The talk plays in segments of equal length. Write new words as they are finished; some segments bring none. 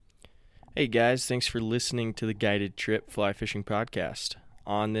Hey guys, thanks for listening to the Guided Trip Fly Fishing Podcast.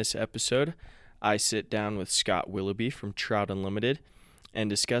 On this episode, I sit down with Scott Willoughby from Trout Unlimited and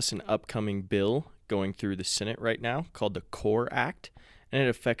discuss an upcoming bill going through the Senate right now called the CORE Act, and it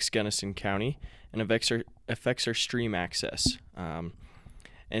affects Gunnison County and affects our stream access.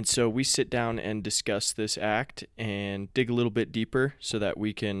 And so we sit down and discuss this act and dig a little bit deeper so that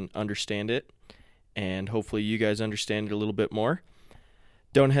we can understand it, and hopefully you guys understand it a little bit more.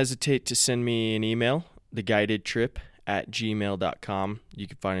 Don't hesitate to send me an email, theguidedtrip@gmail.com. You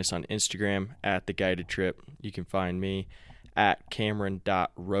can find us on Instagram @theguidedtrip. You can find me at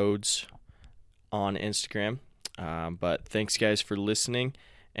Cameron.Rhodes on Instagram. But thanks, guys, for listening,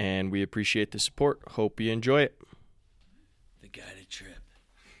 and we appreciate the support. Hope you enjoy it. The Guided Trip.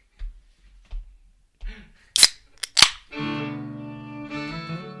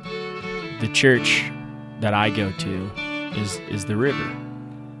 The church that I go to is the river.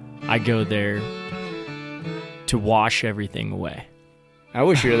 I go there to wash everything away. I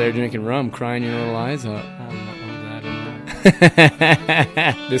wish you were there drinking rum, crying your little eyes out.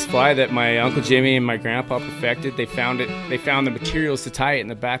 This fly that my Uncle Jimmy and my grandpa perfected, they found the materials to tie it in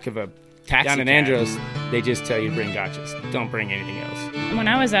the back of a taxi down in Andros. They just tell you to bring gotchas. Don't bring anything else. When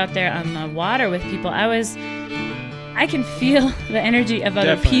I was out there on the water with people, I can feel the energy of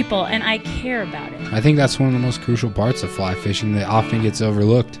other people, and I care about it. I think that's one of the most crucial parts of fly fishing that often gets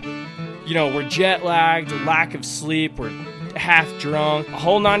overlooked. You know, we're jet lagged, lack of sleep, we're half drunk.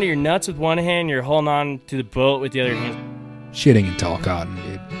 Holding on to your nuts with one hand, you're holding on to the boat with the other hand. Shitting in tall cotton,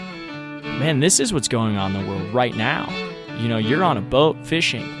 dude. Man, this is what's going on in the world right now. You know, you're on a boat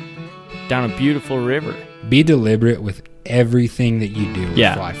fishing down a beautiful river. Be deliberate with everything that you do with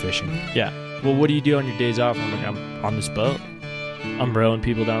fly fishing. Yeah. Well, what do you do on your days off? I'm on this boat. I'm rowing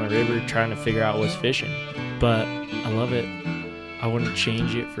people down the river trying to figure out what's fishing. But I love it. I wouldn't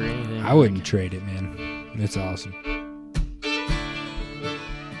change it for anything. I wouldn't trade it, man. It's awesome.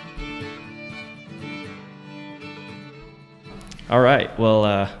 All right.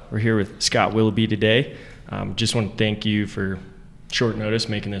 Well, we're here with Scott Willoughby today. Just want to thank you for short notice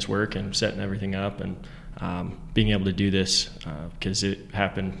making this work and setting everything up and being able to do this because it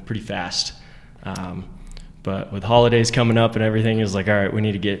happened pretty fast. But with holidays coming up and everything, is like, all right, we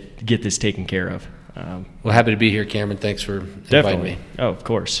need to get this taken care of. Well, happy to be here, Cameron. Thanks for inviting me. Oh, of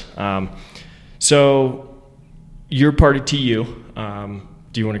course. So you're part of TU.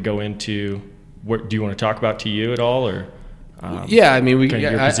 Do you want to go into do you want to talk about TU at all, or? Yeah, I mean,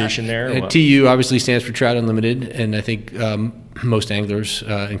 your position there. TU obviously stands for Trout Unlimited, and I think most anglers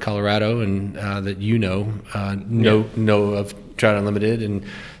in Colorado and that know of Trout Unlimited and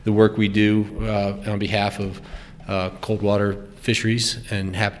the work we do on behalf of cold water fisheries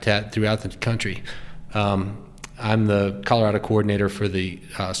and habitat throughout the country. I'm the Colorado coordinator for the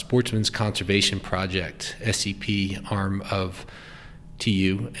Sportsman's Conservation Project, SCP arm of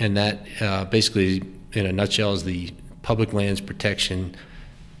TU, and that basically, in a nutshell, is the public lands protection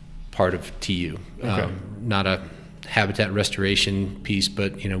part of TU. Okay. Not a habitat restoration piece,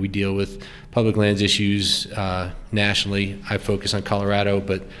 but we deal with public lands issues nationally. I focus on Colorado,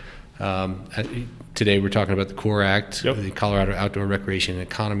 but today we're talking about the CORE Act, the Colorado Outdoor Recreation and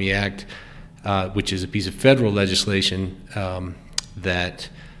Economy Act, which is a piece of federal legislation that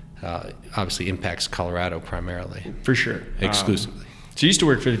obviously impacts Colorado primarily. For sure. Exclusively. So you used to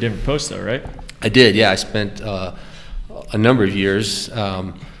work for the Denver Post, though, right? I did, yeah. I spent a number of years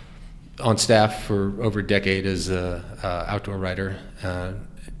on staff for over a decade as an outdoor writer,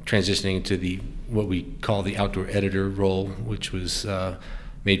 transitioning to what we call the outdoor editor role, which was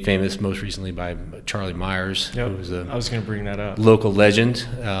made famous most recently by Charlie Myers, who was I was going to bring that up. Local legend.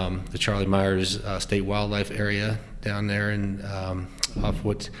 The Charlie Myers State Wildlife Area down there, and off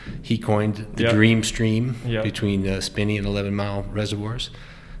what he coined the Dream Stream between Spinney and 11 Mile reservoirs.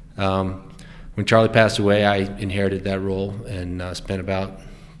 When Charlie passed away, I inherited that role and spent about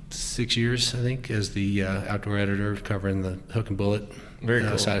 6 years, I think, as the outdoor editor covering the hook and bullet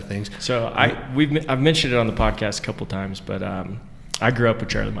side of things. So I've mentioned it on the podcast a couple times, but I grew up with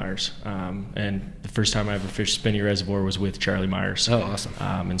Charlie Myers, and the first time I ever fished Spinney Reservoir was with Charlie Myers. Oh, awesome.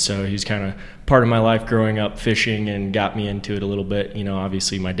 And so he's kind of part of my life growing up fishing and got me into it a little bit.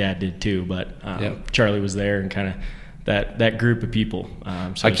 Obviously my dad did too, but Charlie was there and kind of that group of people.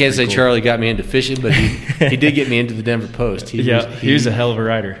 So I can't say cool. Charlie got me into fishing, but he did get me into the Denver Post. He was a hell of a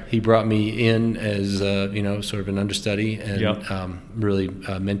writer. He brought me in as sort of an understudy and really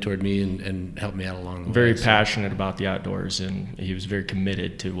mentored me and helped me out along the way. Very passionate about the outdoors, and he was very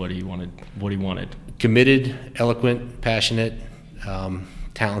committed to what he wanted. Committed, eloquent, passionate,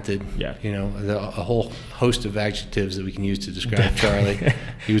 talented. Yeah. A whole host of adjectives that we can use to describe Charlie.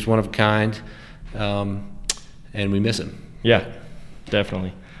 He was one of a kind, and we miss him. Yeah,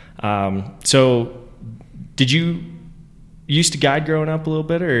 definitely. So did you used to guide growing up a little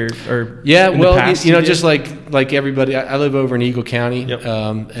bit, or yeah, well, past just like everybody. I live over in Eagle County, yep.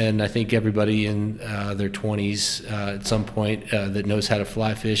 And I think everybody in their 20s at some point that knows how to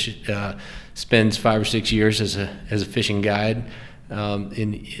fly fish spends 5 or 6 years as a fishing guide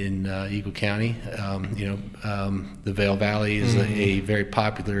in Eagle County. The Vail Valley is a very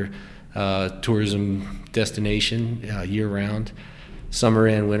popular tourism destination year round, summer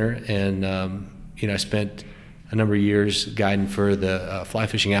and winter, and I spent a number of years guiding for the fly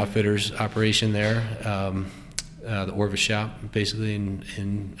fishing outfitters operation there, the Orvis shop, basically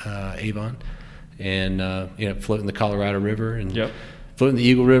in Avon, and floating the Colorado River and yep. floating the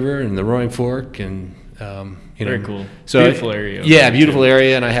Eagle River and the Roaring Fork, and very cool. So beautiful area. Yeah, beautiful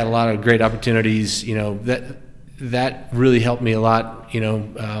area, and I had a lot of great opportunities. That really helped me a lot.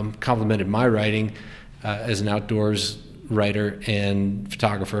 Complemented my writing as an outdoors writer and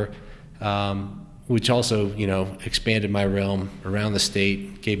photographer. Which also, expanded my realm around the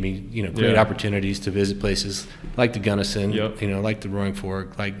state, gave me, great opportunities to visit places like the Gunnison, yep. Like the Roaring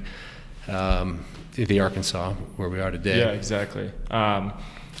Fork, like the Arkansas, where we are today. Yeah, exactly.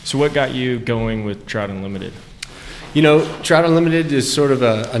 So what got you going with Trout Unlimited? Trout Unlimited is sort of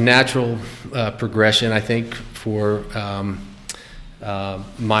a natural progression, I think, for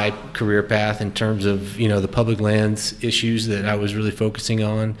my career path in terms of, the public lands issues that I was really focusing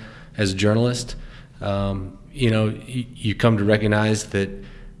on as a journalist. You come to recognize that,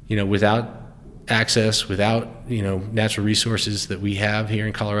 without access, without, natural resources that we have here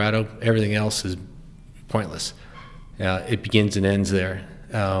in Colorado, everything else is pointless. It begins and ends there.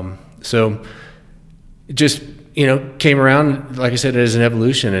 So it just, came around, like I said, as an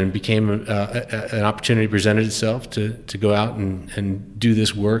evolution, and became an opportunity presented itself to go out and do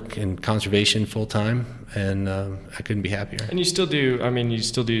this work in conservation full time. And I couldn't be happier. And you still do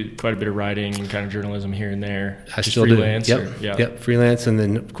quite a bit of writing and kind of journalism here and there. I still freelance do. Yep, freelance. And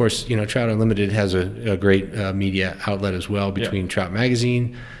then, of course, Trout Unlimited has a great media outlet as well, between Trout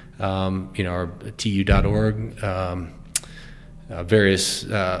Magazine, our TU.org, various,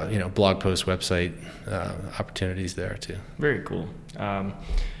 blog post, website opportunities there too. Very cool.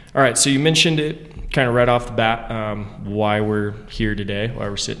 All right, so you mentioned it kind of right off the bat, why we're here today, why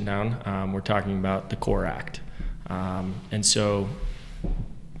we're sitting down. We're talking about the CORE Act. And so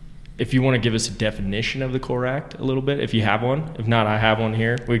if you want to give us a definition of the CORE Act a little bit, if you have one. If not, I have one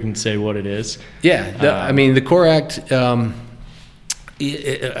here. We can say what it is. Yeah, the CORE Act,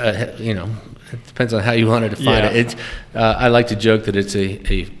 it depends on how you want to define it. I like to joke that it's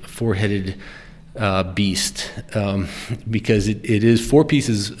a four-headed beast, because it is 4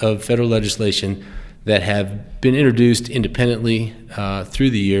 pieces of federal legislation that have been introduced independently through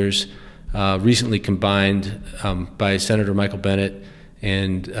the years, recently combined by Senator Michael Bennet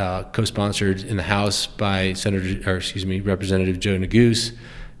and co-sponsored in the House by Representative Joe Neguse.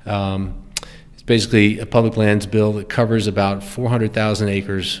 It's basically a public lands bill that covers about 400,000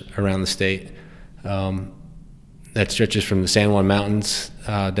 acres around the state. That stretches from the San Juan Mountains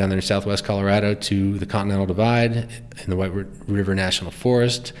down there in southwest Colorado to the Continental Divide and the White River National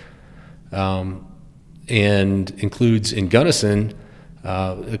Forest, and includes in Gunnison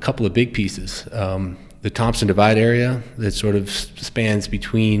a couple of big pieces. The Thompson Divide area that sort of spans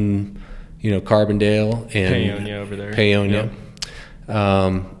between, Carbondale and Paonia over there. Paonia.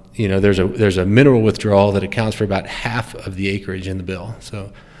 Yep. There's a mineral withdrawal that accounts for about half of the acreage in the bill.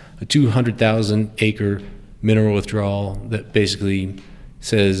 So a 200,000 acre mineral withdrawal that basically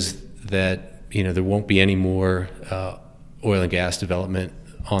says that there won't be any more oil and gas development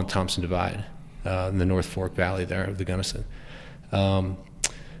on Thompson Divide in the North Fork Valley there of the Gunnison.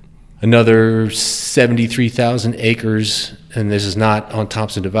 Another 73,000 acres, and this is not on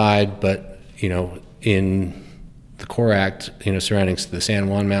Thompson Divide, but in the CORE Act, surrounding the San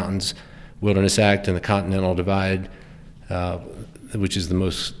Juan Mountains Wilderness Act and the Continental Divide, which is the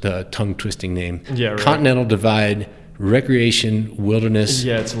most tongue-twisting name. Yeah, right. Continental Divide Recreation, Wilderness,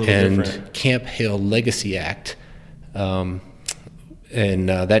 and different. Camp Hale Legacy Act. And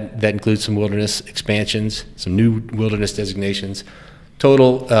that includes some wilderness expansions, some new wilderness designations.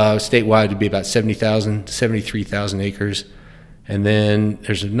 Total statewide would be about 70,000 to 73,000 acres. And then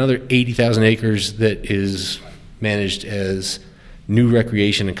there's another 80,000 acres that is managed as new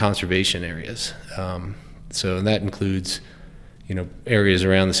recreation and conservation areas. So that includes areas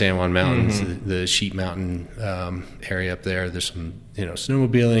around the San Juan Mountains, the Sheep Mountain area up there. There's some,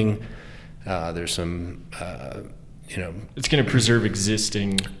 snowmobiling. There's some, it's going to preserve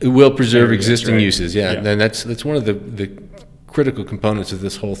existing. It will preserve areas, existing right? uses. Yeah. And that's one of the critical components of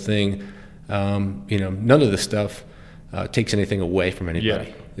this whole thing. None of this stuff takes anything away from anybody.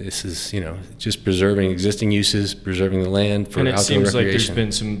 Yeah. This is, just preserving existing uses, preserving the land for outdoor recreation. And it seems like there's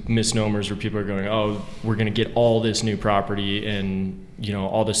been some misnomers where people are going, oh, we're going to get all this new property and,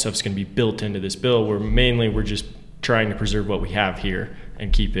 all this stuff's going to be built into this bill, where mainly we're just trying to preserve what we have here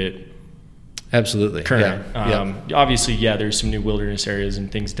and keep it absolutely current. Yeah. Obviously, there's some new wilderness areas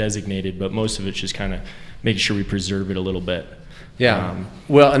and things designated, but most of it's just kind of making sure we preserve it a little bit. Yeah.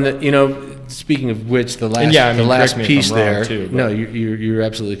 Well, and speaking of which, the last piece there. Too, no, you're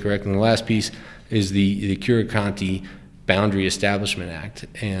absolutely correct. And the last piece is the Curecanti Boundary Establishment Act,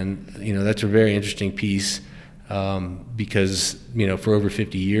 and that's a very interesting piece because for over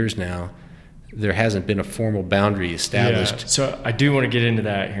 50 years now, there hasn't been a formal boundary established. Yeah. So I do want to get into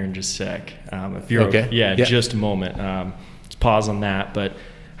that here in just a sec. If you're okay. Just a moment. Let's pause on that. But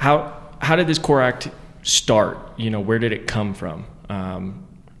how did this Core Act start? Where did it come from?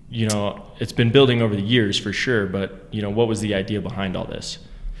 It's been building over the years for sure, but what was the idea behind all this?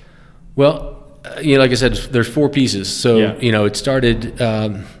 Well, like I said, there's 4 pieces. So it started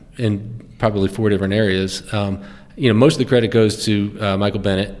in probably 4 different areas. Most of the credit goes to Michael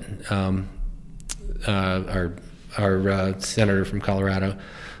Bennett, our senator from Colorado,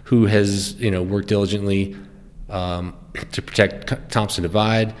 who has worked diligently to protect Thompson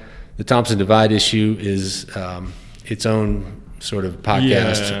Divide. The Thompson Divide issue is its own sort of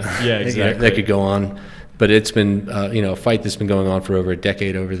podcast. Yeah, exactly. That could go on, but it's been a fight that's been going on for over a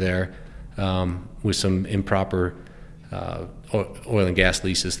decade over there, with some improper oil and gas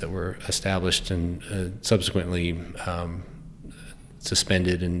leases that were established and subsequently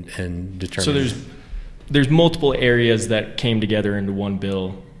suspended and determined. So there's multiple areas that came together into one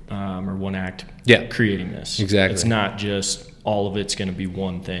bill or one act, creating this. Exactly. It's not just all of it's going to be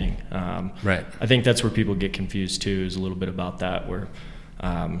one thing. Right. I think that's where people get confused too, is a little bit about that, where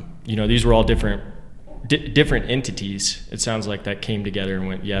these were all different entities. It sounds like that came together and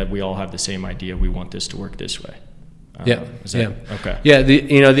went, we all have the same idea. We want this to work this way. Okay. Yeah.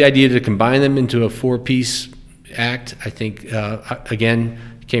 The idea to combine them into a 4-piece act, I think, again,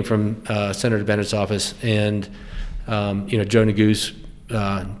 came from Senator Bennett's office, and Joe Neguse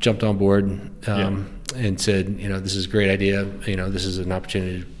jumped on board and said, this is a great idea. This is an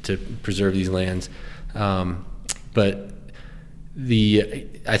opportunity to preserve these lands. But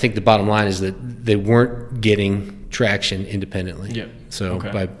I think the bottom line is that they weren't getting traction independently. Yeah. So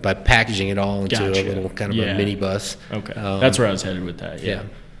by packaging it all into a little kind of a mini bus. Okay. That's where I was headed with that. Yeah.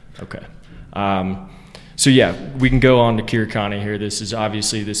 Okay. So we can go on to Curecanti here. This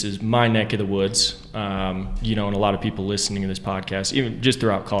is my neck of the woods. And a lot of people listening to this podcast, even just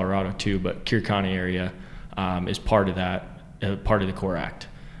throughout Colorado too, but Curecanti area is part of that, part of the Core Act.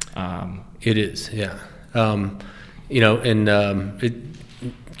 It is, yeah.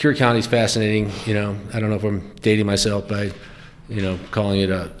 Curecanti is fascinating. I don't know if I'm dating myself by, calling it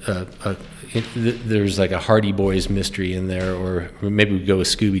there's like a Hardy Boys mystery in there, or maybe we go with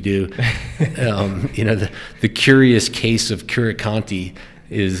Scooby-Doo. The curious case of Curecanti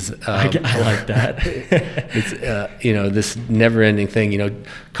is I like that. It's this never-ending thing.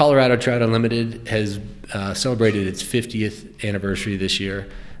 Colorado Trout Unlimited has celebrated its 50th anniversary this year,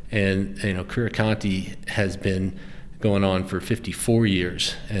 and Curecanti has been going on for 54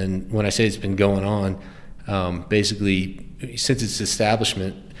 years. And when I say it's been going on, basically since its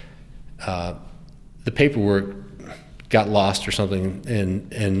establishment, the paperwork got lost or something,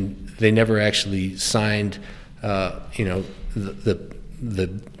 and they never actually signed the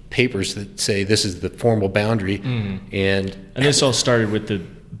papers that say this is the formal boundary. And this all started with the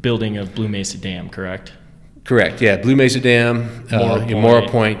building of Blue Mesa Dam, correct? Correct, yeah. Blue Mesa Dam, Mora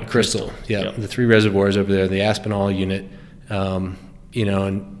Point, Crystal. Yeah, Yep. The 3 reservoirs over there, the Aspinall unit. And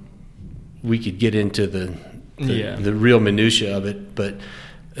we could get into the real minutia of it, but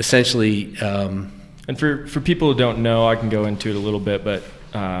essentially... and for people who don't know, I can go into it a little bit, but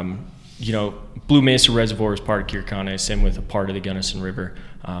Blue Mesa Reservoir is part of Curecanti, same with a part of the Gunnison River,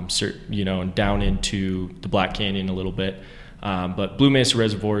 and down into the Black Canyon a little bit. But Blue Mesa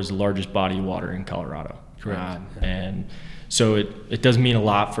Reservoir is the largest body of water in Colorado. Correct. And so it does mean a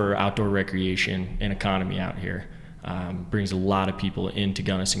lot for outdoor recreation and economy out here. Brings a lot of people into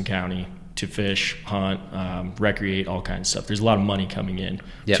Gunnison County to fish, hunt, recreate, all kinds of stuff. There's a lot of money coming in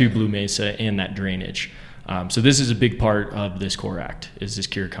to Blue Mesa and that drainage. So this is a big part of this Core Act, is this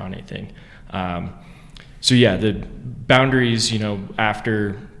Curecanti thing. The boundaries,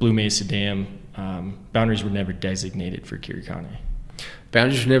 after Blue Mesa Dam, boundaries were never designated for Curecanti.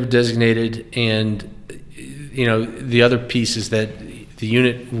 Boundaries were never designated, and the other piece is that the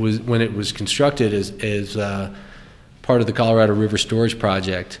unit was, when it was constructed as part of the Colorado River Storage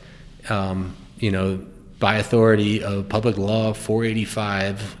Project, by authority of Public Law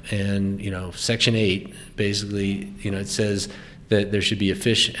 485 and Section 8, basically, it says that there should be a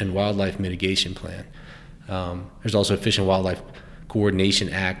fish and wildlife mitigation plan. There's also a Fish and Wildlife Coordination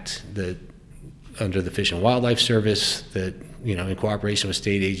Act that, under the Fish and Wildlife Service, that in cooperation with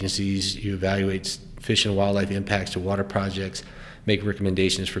state agencies, you evaluate fish and wildlife impacts to water projects, make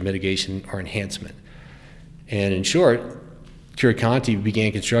recommendations for mitigation or enhancement. And in short, Curecanti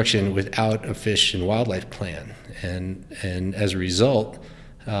began construction without a fish and wildlife plan, and as a result,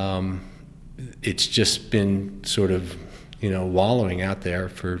 it's just been sort of wallowing out there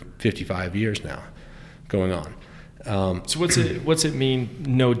for 55 years now, going on. So what's it mean?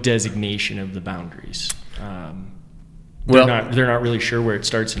 No designation of the boundaries. They're not really sure where it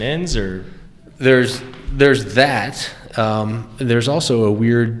starts and ends, or there's that. There's also a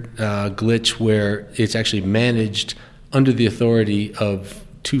weird glitch where it's actually managed under the authority of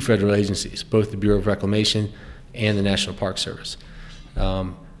two federal agencies, both the Bureau of Reclamation and the National Park Service.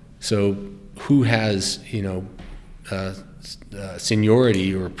 So who has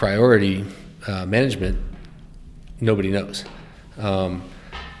seniority or priority management? Nobody knows. What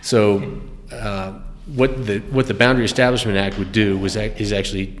the Boundary Establishment Act would do is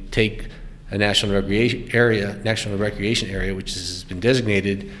actually take a national recreation area, which has been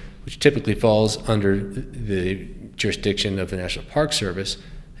designated, which typically falls under the jurisdiction of the National Park Service,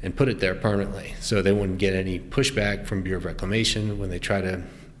 and put it there permanently, so they wouldn't get any pushback from Bureau of Reclamation when they try to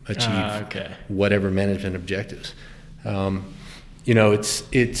achieve whatever management objectives. It's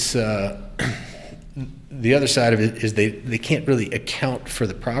the other side of it is they can't really account for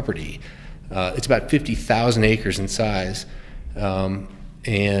the property. It's about 50,000 acres in size,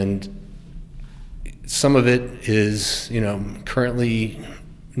 and some of it is currently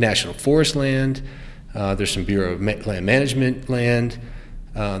national forest land. There's some Bureau of Land Management land.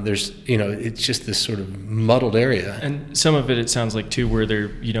 It's just this sort of muddled area. And some of it sounds like too, where they're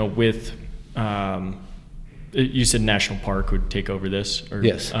with. You said National Park would take over this, or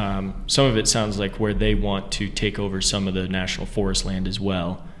yes. Some of it sounds like where they want to take over some of the national forest land as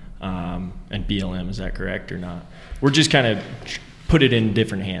well, and BLM. Is that correct or not? We're just kind of put it in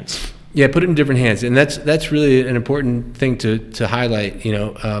different hands. Yeah, put it in different hands, and that's really an important thing to highlight.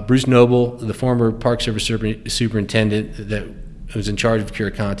 Bruce Noble, the former Park Service superintendent that was in charge of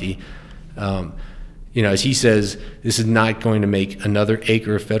Curecanti, as he says, this is not going to make another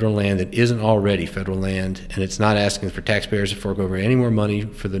acre of federal land that isn't already federal land, and it's not asking for taxpayers to fork over any more money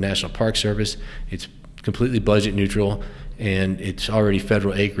for the National Park Service. It's completely budget neutral, and it's already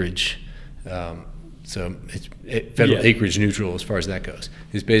federal acreage. So it's federal acreage neutral as far as that goes.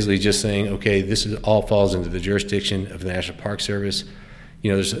 It's basically just saying, okay, all falls into the jurisdiction of the National Park Service.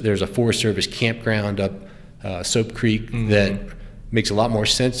 There's a Forest Service campground up Soap Creek that makes a lot more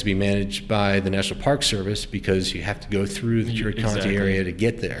sense to be managed by the National Park Service because you have to go through the Curecanti area to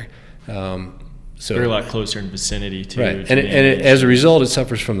get there. So they're a lot closer in vicinity too. Right, and as a result, it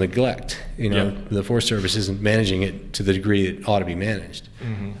suffers from neglect. The Forest Service isn't managing it to the degree it ought to be managed.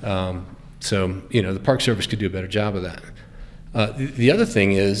 So, the Park Service could do a better job of that. The other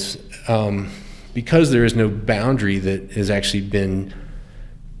thing is, because there is no boundary that has actually been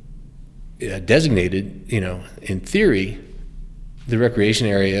designated, in theory, the recreation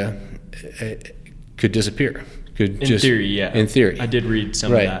area could disappear. In theory. I did read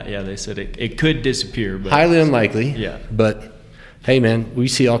some of that. Yeah, they said it could disappear. But highly unlikely. Yeah. But, hey, man, we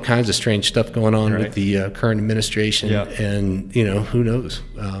see all kinds of strange stuff going on with the current administration, and, who knows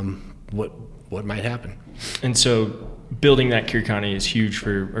what might happen. And so building that Curecanti is huge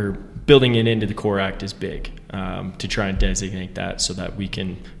or building it into the Core Act is big, to try and designate that so that we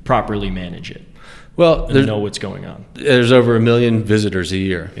can properly manage it. Well, and know what's going on. There's over 1 million visitors a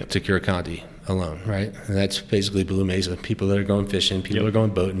year to Curecanti alone, right? And that's basically Blue Mesa. People that are going fishing, people that are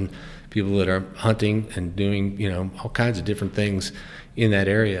going boating, people that are hunting and doing, all kinds of different things in that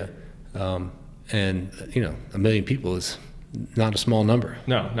area. And 1 million people is not a small number.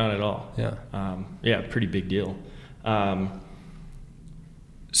 No, not at all. Yeah. Pretty big deal.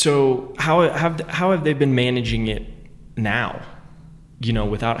 So how have they been managing it now?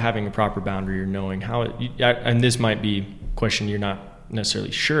 Without having a proper boundary or knowing how it, and this might be a question you're not necessarily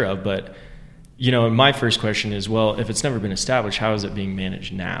sure of, but my first question is, well, if it's never been established, how is it being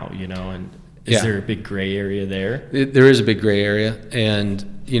managed now? And is there a big gray area there? There is a big gray area, and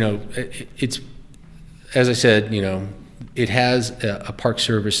it's, as I said, it has a Park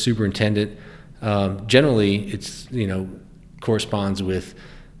Service superintendent. Generally, it's corresponds with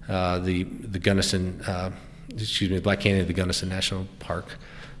the Gunnison, Black Canyon, the Gunnison National Park.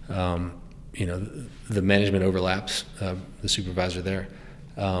 The management overlaps, the supervisor there.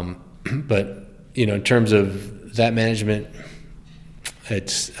 But, in terms of that management,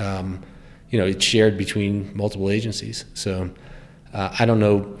 it's, it's shared between multiple agencies. So I don't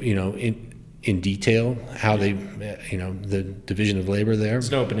know, in detail how they, the division of labor there. It's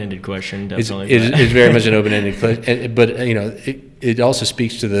an open-ended question, definitely. It's very much an open-ended question. But, it also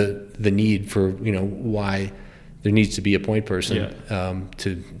speaks to the need for, why there needs to be a point person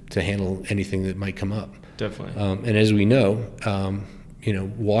to handle anything that might come up. Definitely. And as we know,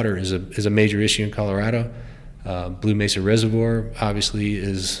 water is a major issue in Colorado. Blue Mesa Reservoir obviously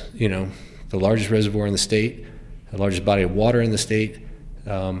is, the largest reservoir in the state, the largest body of water in the state.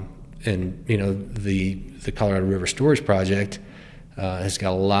 And the Colorado River Storage Project has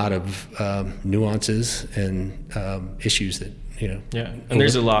got a lot of nuances and issues that and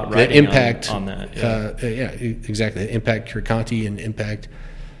there's a lot that impact on that. Exactly. That impact Curecanti and impact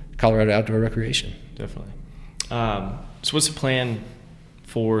Colorado outdoor recreation. Definitely. So what's the plan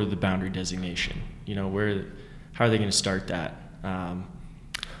for the boundary designation? How are they going to start that?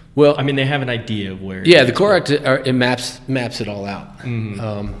 Well, they have an idea of where. Yeah, the Corps Act it maps it all out,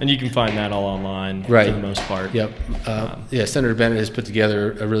 and you can find that all online, right, for the most part. Yep. Senator Bennett has put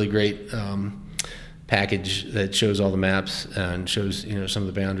together a really great package that shows all the maps and shows some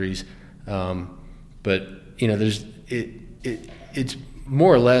of the boundaries, but there's it's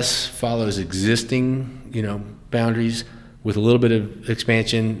more or less follows existing boundaries with a little bit of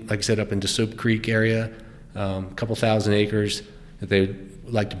expansion, like I said, up into Soap Creek area, a couple thousand acres that they would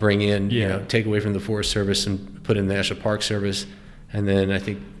like to bring in, take away from the Forest Service and put in the National Park Service, and then I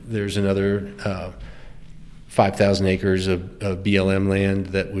think there's another 5,000 acres of BLM land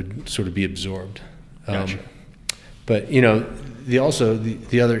that would sort of be absorbed. Gotcha. But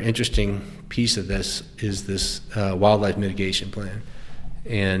the other interesting piece of this is this wildlife mitigation plan,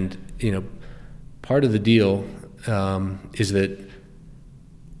 and part of the deal is that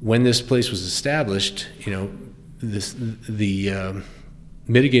when this place was established, the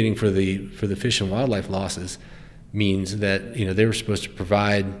mitigating for the fish and wildlife losses means that they were supposed to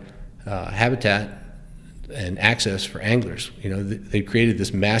provide habitat and access for anglers. They created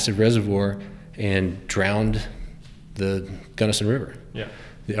this massive reservoir and drowned the Gunnison River,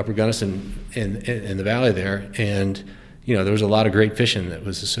 the upper Gunnison in the valley there, and there was a lot of great fishing that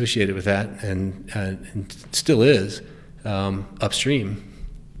was associated with that, and still is upstream.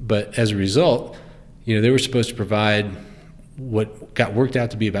 But as a result, they were supposed to provide what got worked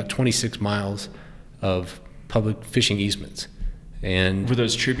out to be about 26 miles of public fishing easements. And were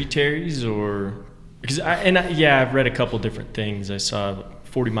those tributaries, or I've read a couple different things. I saw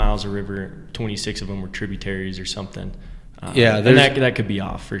 40 miles of river, 26 of them were tributaries or something. And that could be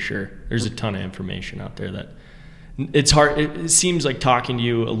off for sure. There's a ton of information out there that it's hard. It seems like, talking to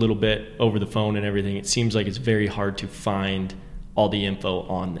you a little bit over the phone and everything, it seems like it's very hard to find all the info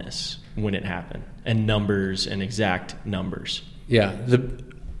on this when it happened, and numbers and exact numbers. Yeah,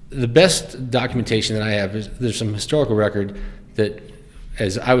 the best documentation that I have is there's some historical record that,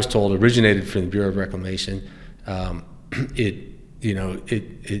 as I was told, originated from the Bureau of Reclamation. It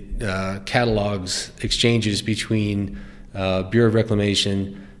catalogs exchanges between Bureau of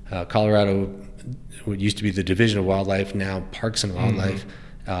Reclamation, Colorado, what used to be the Division of Wildlife, now Parks and Wildlife,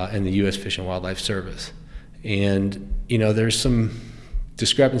 and the U.S. Fish and Wildlife Service. And there's some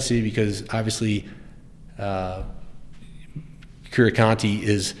discrepancy because obviously Curecanti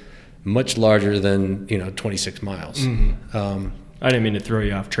is much larger than 26 miles. I didn't mean to throw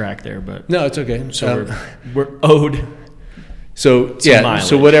you off track there, but no, it's okay. So we're owed. So mileage.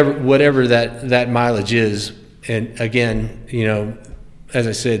 So whatever that mileage is, and again, as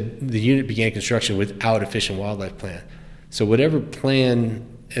I said, the unit began construction without a fish and wildlife plan. So whatever plan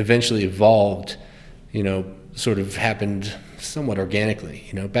eventually evolved, sort of happened somewhat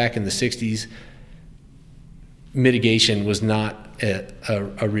organically. Back in the 60s, mitigation was not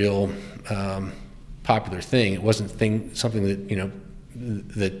a real popular thing. It wasn't something that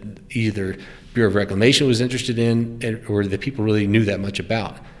that either Bureau of Reclamation was interested in or that people really knew that much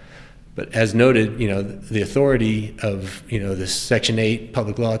about. But as noted, the authority of this Section 8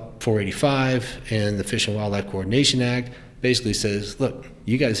 Public Law 485 and the Fish and Wildlife Coordination Act basically says, look,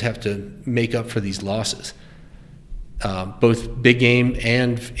 you guys have to make up for these losses, both big game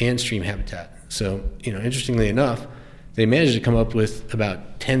and stream habitat. So, interestingly enough, they managed to come up with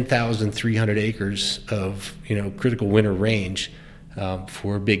about 10,300 acres of, critical winter range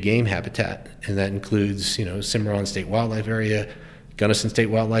for big game habitat. And that includes, Cimarron State Wildlife Area, Gunnison State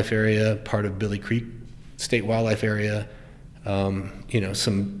Wildlife Area, part of Billy Creek State Wildlife Area,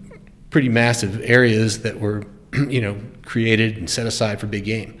 some pretty massive areas that were, created and set aside for big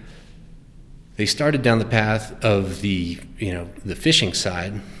game. They started down the path of the fishing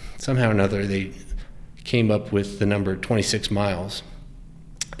side. Somehow or another, they came up with the number 26 miles,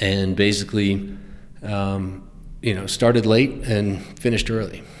 and basically, started late and finished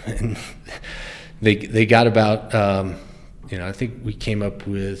early. And they got about, I think we came up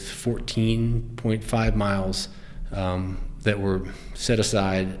with 14.5 miles that were set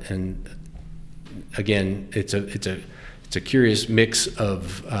aside. And again, it's a curious mix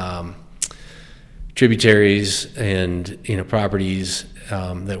of tributaries and properties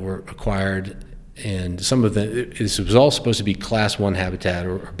that were acquired. And some of this was all supposed to be Class 1 habitat,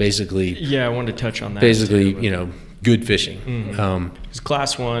 or basically. Yeah, I wanted to touch on that. Basically, good fishing. Mm-hmm. It's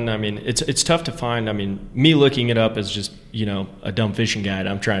Class 1. I mean, it's tough to find. I mean, me looking it up as just a dumb fishing guide,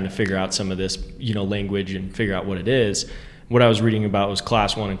 I'm trying to figure out some of this language and figure out what it is. What I was reading about was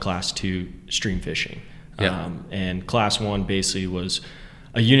Class 1 and Class 2 stream fishing. Yeah. And Class 1 basically was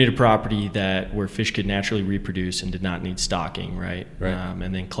a unit of property where fish could naturally reproduce and did not need stocking, right? Right.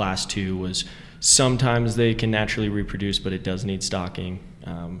 And then Class 2 was sometimes they can naturally reproduce, but it does need stocking,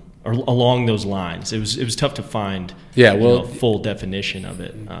 or along those lines. It was tough to find full definition of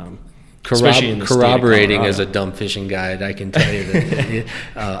it. Especially in the corroborating as a dumb fishing guide, I can tell you that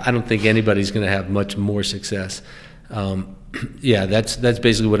I don't think anybody's going to have much more success. That's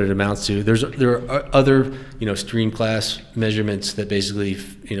basically what it amounts to. There are other stream class measurements that basically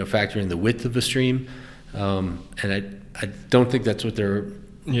factor in the width of a stream, and I don't think that's what they're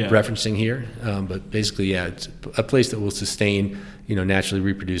referencing here. But basically, it's a place that will sustain naturally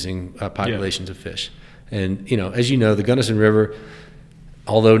reproducing populations of fish. And as the Gunnison River,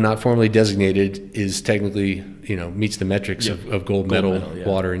 although not formally designated, is technically meets the metrics of gold medal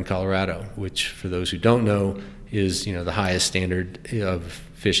water in Colorado, which for those who don't know is the highest standard of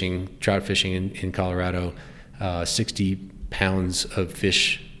fishing, trout fishing in Colorado, 60 pounds of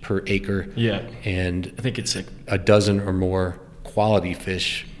fish per acre. Yeah. And I think it's like a dozen or more quality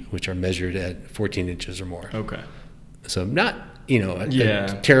fish, which are measured at 14 inches or more. Okay. So not,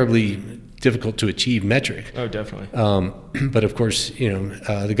 a terribly difficult to achieve metric. Oh, definitely. But of course,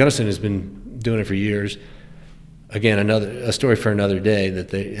 the Gunnison has been doing it for years. Again, a story for another day that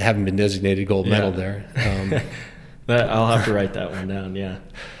they haven't been designated gold medal there. I'll have to write that one down,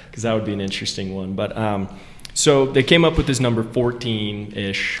 because that would be an interesting one. But so they came up with this number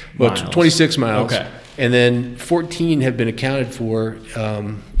 14-ish miles. 26 miles. Okay. And then 14 have been accounted for,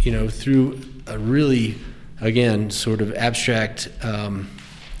 through a really, again, sort of abstract,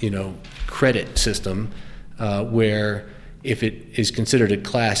 credit system where if it is considered a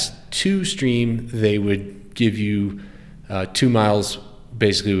Class 2 stream, they would give you 2 miles,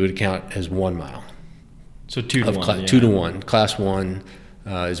 basically would count as 1 mile. So 2 to 1. 2 to 1. Class 1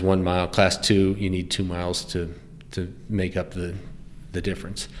 is 1 mile. Class 2, you need 2 miles to make up the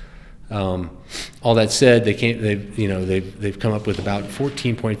difference. All that said, they've come up with about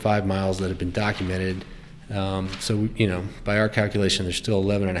 14.5 miles that have been documented. So by our calculation, there's still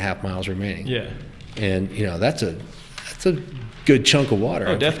 11 and a half miles remaining. Yeah. And that's a good chunk of water.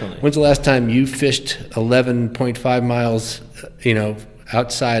 Oh, definitely. When's the last time you fished 11.5 miles,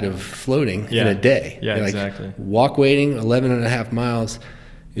 outside of floating in a day? Yeah, exactly. Walk wading 11 and a half miles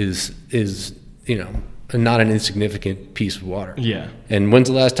is not an insignificant piece of water. Yeah. And when's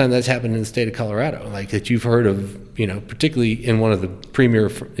the last time that's happened in the state of Colorado? Like that you've heard of, particularly in one of the premier,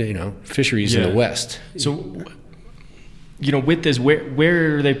 fisheries in the West. So, with this,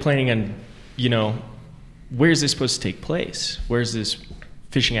 where are they planning on, where is this supposed to take place? Where's this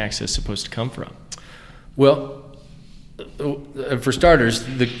fishing access supposed to come from? Well, for starters,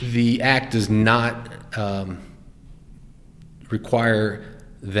 the act does not require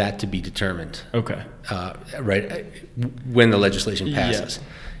that to be determined. Okay. Right. When the legislation passes,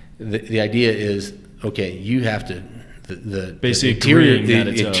 the idea is you have to. The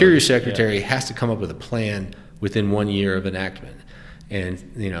Interior Secretary has to come up with a plan within 1 year of enactment, and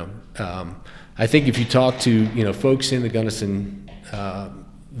I think if you talk to folks in the Gunnison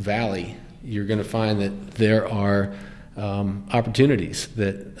Valley, you're going to find that there are opportunities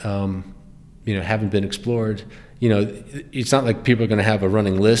that haven't been explored. It's not like people are going to have a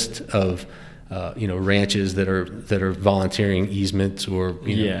running list of ranches that are volunteering easements or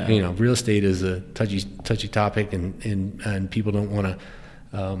real estate is a touchy topic and people don't want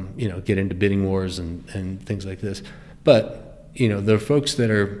to get into bidding wars and things like this. But there are folks that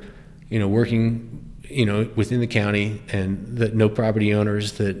are working within the county and that know property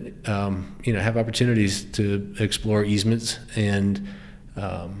owners that have opportunities to explore easements and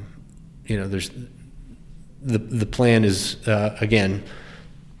there's the plan is again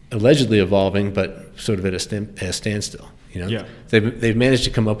allegedly evolving, but sort of at a standstill. Yeah. They've managed to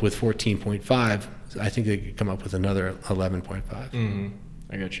come up with 14.5. I think they could come up with another 11.5. Mm-hmm.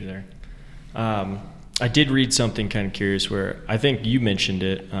 I got you there. I did read something kind of curious where I think you mentioned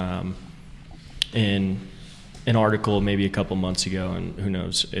it in an article maybe a couple months ago, and who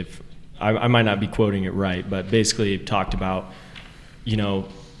knows if I might not be quoting it right, but basically it talked about,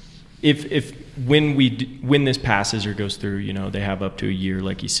 if when this passes or goes through, they have up to a year,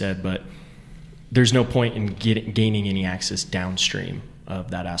 like you said, but there's no point in gaining any access downstream of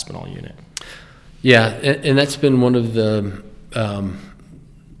that Aspinall unit. Yeah, and that's been one of the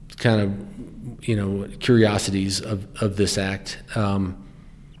kind of curiosities of this act.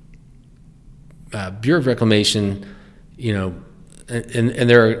 Bureau of Reclamation, and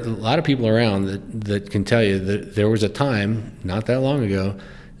there are a lot of people around that can tell you that there was a time not that long ago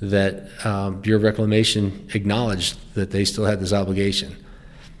that Bureau of Reclamation acknowledged that they still had this obligation.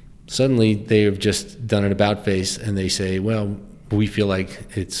 Suddenly they have just done an about face and they say, well, we feel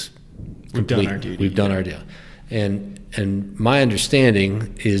like it's complete. We've done our duty. We've done our deal. And my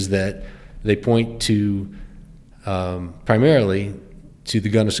understanding is that they point to primarily to the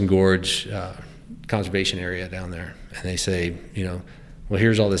Gunnison Gorge conservation area down there, and they say, well,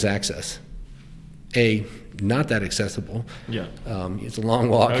 here's all this access. A, not that accessible. Yeah. It's a long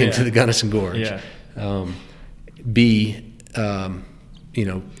walk into the Gunnison Gorge. Yeah. B,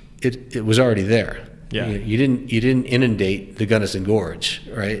 it was already there. Yeah. You didn't inundate the Gunnison Gorge,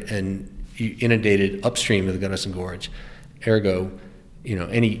 right? And you inundated upstream of the Gunnison Gorge. Ergo,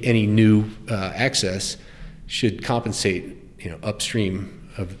 any new access should compensate, upstream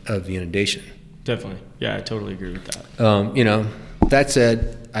of the inundation. Definitely. Yeah, I totally agree with that. That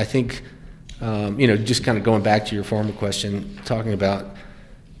said, I think, just kind of going back to your former question, talking about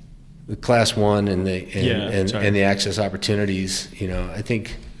the Class 1 and the access opportunities, I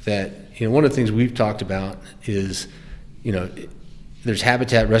think that, one of the things we've talked about is, there's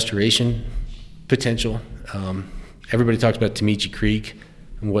habitat restoration potential. Everybody talks about Tamichi Creek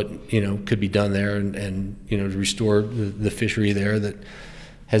and what, could be done there and to restore the fishery there that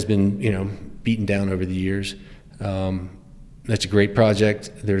has been, beaten down over the years. That's a great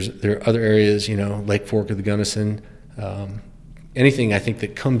project. There are other areas, Lake Fork of the Gunnison. Anything I think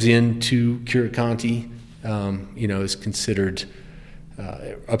that comes into Curecanti, is considered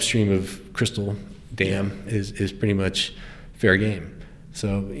upstream of Crystal Dam is pretty much fair game.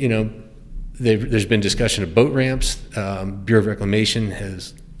 So, there's been discussion of boat ramps. Bureau of Reclamation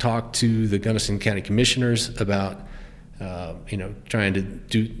has talked to the Gunnison County Commissioners about, trying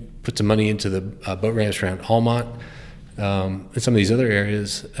to put some money into the boat ramps around Almont and some of these other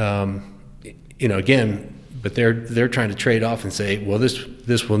areas. Again, but they're trying to trade off and say, well,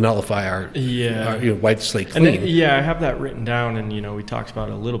 this will nullify our wipe the slate clean. And then, I have that written down, and we talked about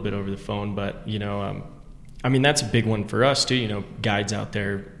it a little bit over the phone, but that's a big one for us too. Guides out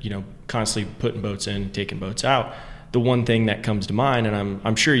there, constantly putting boats in, taking boats out. The one thing that comes to mind, and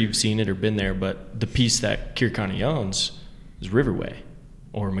I'm sure you've seen it or been there, but the piece that Curecanti owns is Riverway,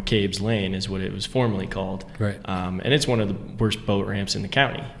 or McCabe's Lane is what it was formerly called. Right. And it's one of the worst boat ramps in the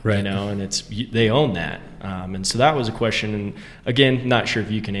county. Right. And they own that. And so that was a question. And again, not sure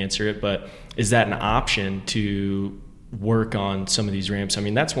if you can answer it, but is that an option to work on some of these ramps?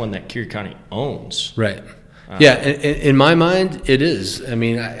 That's one that Curecanti owns. Right. In my mind, it is.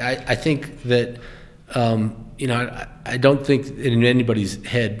 I think that, I don't think in anybody's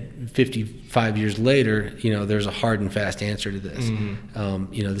head 55 years later, there's a hard and fast answer to this.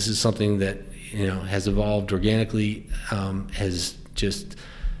 Mm-hmm. This is something that, has evolved organically, has just,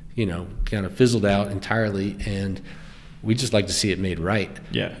 kind of fizzled out entirely, and we just like to see it made right.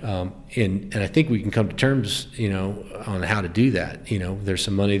 Yeah. And I think we can come to terms, on how to do that. There's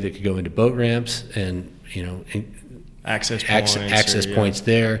some money that could go into boat ramps and, access points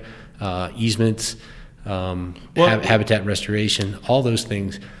there, easements, habitat restoration, all those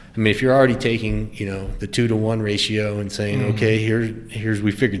things. If you're already taking, the 2-to-1 ratio and saying, okay, here's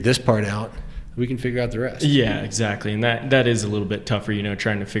we figured this part out, we can figure out the rest. Yeah, exactly. And that is a little bit tougher,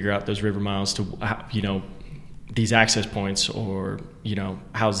 trying to figure out those river miles to, these access points, or,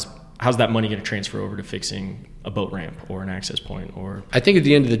 how's that money going to transfer over to fixing a boat ramp or an access point? Or I think at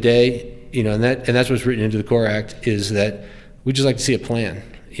the end of the day, and that's what's written into the Core Act, is that we just like to see a plan.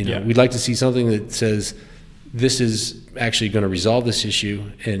 We'd like to see something that says this is actually going to resolve this issue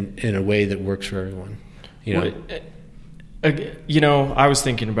in a way that works for everyone. I was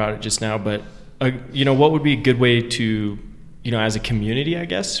thinking about it just now, but what would be a good way to, as a community, I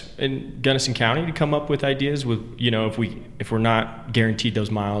guess, in Gunnison County, to come up with ideas with, if we're not guaranteed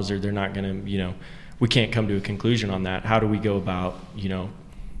those miles, or they're not going to, we can't come to a conclusion on that. How do we go about,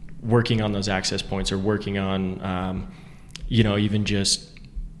 working on those access points, or working on, even just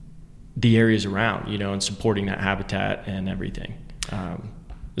the areas around, and supporting that habitat and everything?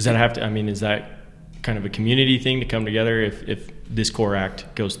 Is that kind of a community thing to come together if this Core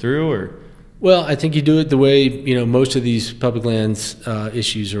Act goes through, or? Well, I think you do it the way, most of these public lands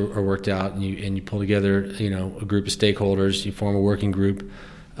issues are worked out, and you pull together, a group of stakeholders, you form a working group.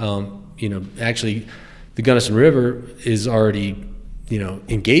 Actually, the Gunnison River is already,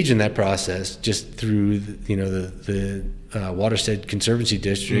 engaged in that process just through, the Watershed Conservancy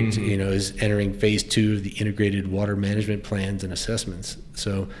District, is entering phase 2 of the integrated water management plans and assessments.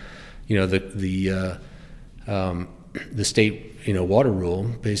 So, the state, water rule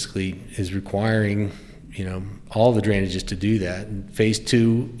basically is requiring, all the drainages to do that. And phase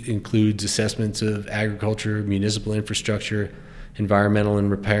 2 includes assessments of agriculture, municipal infrastructure, environmental and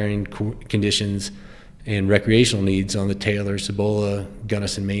riparian conditions, and recreational needs on the Taylor, Cibola,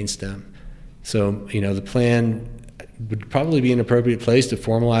 Gunnison main stem. So, the plan would probably be an appropriate place to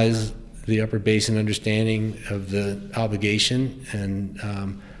formalize the Upper Basin understanding of the obligation, and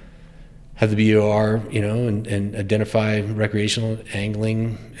have the BOR, and identify recreational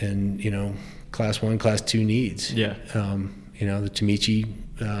angling and, class 1, class 2 needs. Yeah. The Tamichi,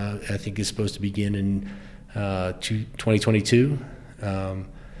 I think, is supposed to begin in 2022.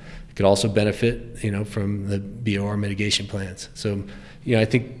 It could also benefit, from the BOR mitigation plans. So, I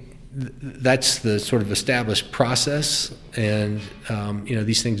think that's the sort of established process, and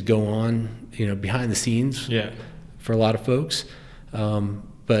these things go on, behind the scenes. Yeah. For a lot of folks.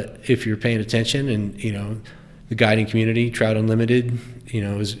 But if you're paying attention, and the guiding community, Trout Unlimited,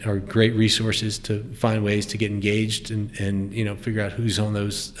 are great resources to find ways to get engaged and figure out who's on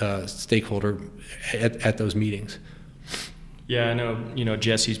those stakeholder at those meetings. Yeah, I know,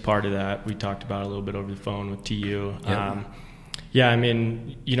 Jesse's part of that. We talked about it a little bit over the phone with TU. Yep.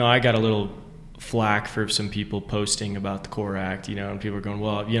 I got a little flack for some people posting about the Core Act, and people are going,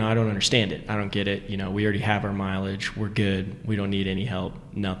 well, I don't understand it. I don't get it. We already have our mileage. We're good. We don't need any help,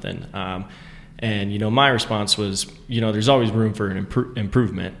 nothing. And my response was, there's always room for an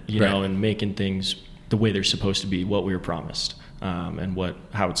improvement, right, and making things the way they're supposed to be, what we were promised, and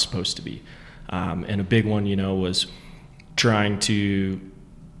how it's supposed to be. And a big one, was trying to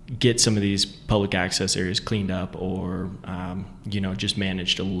get some of these public access areas cleaned up, or, just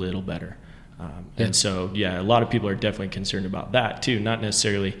managed a little better. And so, a lot of people are definitely concerned about that too, not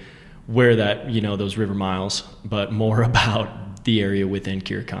necessarily where that, those river miles, but more about the area within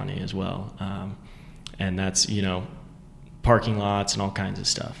Curecanti as well. And that's, parking lots and all kinds of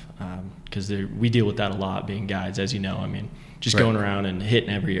stuff. Because we deal with that a lot being guides, as you know. Just right, going around and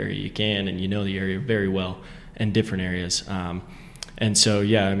hitting every area you can, and the area very well, and different areas. And so,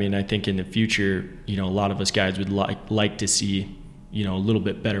 I think in the future, a lot of us guides would like to see, a little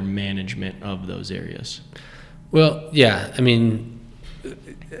bit better management of those areas. Well, yeah, and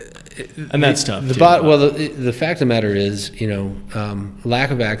that's tough. The fact of the matter is,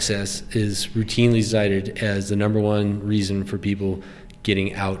 lack of access is routinely cited as the number one reason for people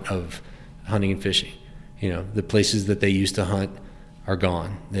getting out of hunting and fishing. The places that they used to hunt are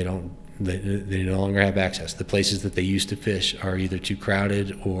gone. They no longer have access. The places that they used to fish are either too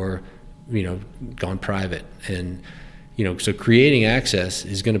crowded or, gone private. And, so creating access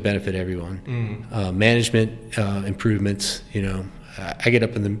is going to benefit everyone. Mm-hmm. Management improvements, I get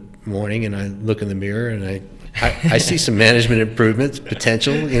up in the morning and I look in the mirror and I see some management improvements,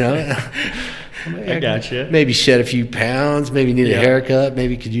 potential, I gotcha. Maybe shed a few pounds, maybe need a haircut,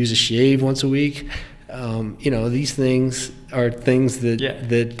 maybe could use a shave once a week. These things are things that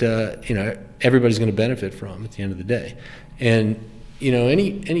everybody's going to benefit from at the end of the day. And,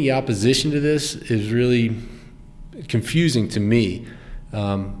 any opposition to this is really confusing to me,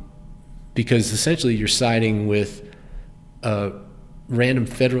 because essentially you're siding with a random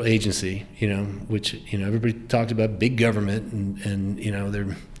federal agency, which, everybody talked about big government and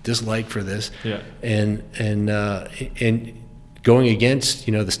their dislike for this, and going against,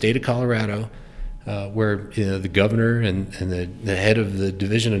 the state of Colorado, where the governor and the head of the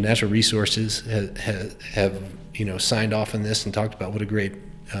Division of Natural Resources have signed off on this and talked about what a great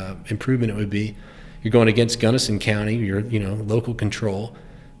improvement it would be. You're going against Gunnison County, your local control,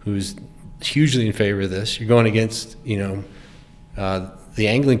 who's hugely in favor of this. You're going against the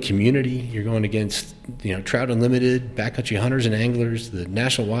angling community. You're going against Trout Unlimited, backcountry hunters and anglers, the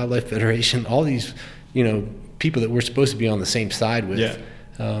National Wildlife Federation, all these people that we're supposed to be on the same side with.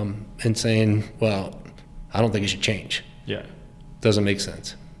 And saying, well, I don't think it should change. Yeah. Doesn't make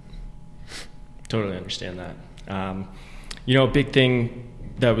sense. Totally understand that. A big thing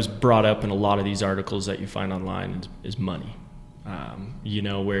that was brought up in a lot of these articles that you find online is money.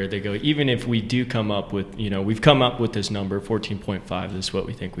 Where they go, even if we do come up with, we've come up with this number, 14.5, this is what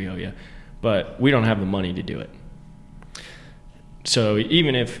we think we owe you, but we don't have the money to do it. So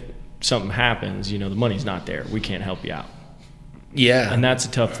even if something happens, the money's not there. We can't help you out. Yeah. And that's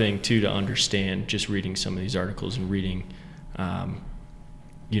a tough thing, too, to understand, just reading some of these articles and reading,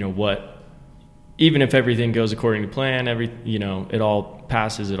 even if everything goes according to plan, it all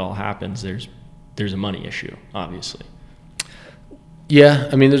passes, it all happens, there's a money issue, obviously. Yeah,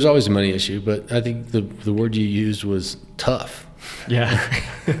 I mean, there's always a money issue, but I think the word you used was tough. Yeah.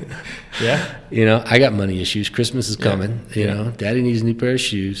 Yeah. I got money issues. Christmas is coming. Daddy needs a new pair of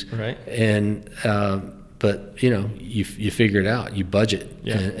shoes. Right. And but you figure it out. You budget,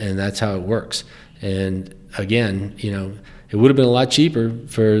 and that's how it works. And again, it would have been a lot cheaper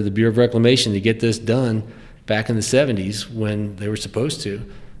for the Bureau of Reclamation to get this done back in the 70s when they were supposed to,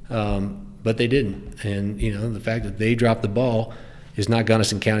 but they didn't. And the fact that they dropped the ball is not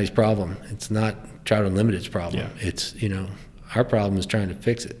Gunnison County's problem. It's not Trout Unlimited's problem. Yeah. It's our problem is trying to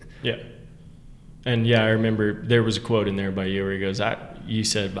fix it. Yeah. And I remember there was a quote in there by you where he goes, you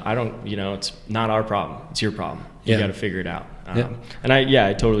said, I don't, it's not our problem. It's your problem. You got to figure it out. And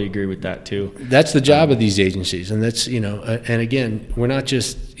I totally agree with that too. That's the job of these agencies. And that's, and again, we're not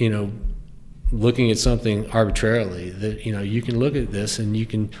just, looking at something arbitrarily. That, you can look at this and you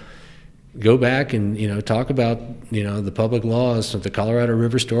can go back and, talk about, the public laws of the Colorado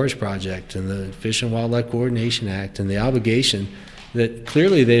River Storage Project and the Fish and Wildlife Coordination Act and the obligation that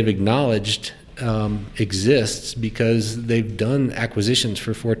clearly they've acknowledged exists because they've done acquisitions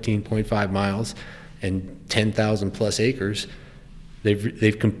for 14.5 miles and 10,000 plus acres.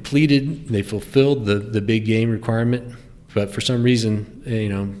 They've fulfilled the big game requirement, but for some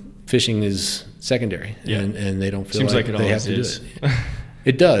reason, fishing is secondary, and they don't feel like they have to do it.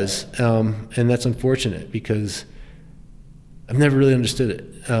 It does, and that's unfortunate because I've never really understood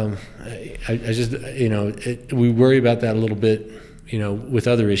it. I just, we worry about that a little bit, with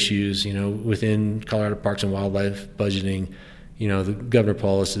other issues, within Colorado Parks and Wildlife budgeting. The Governor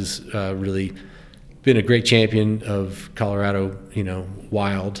Paulus has really been a great champion of Colorado,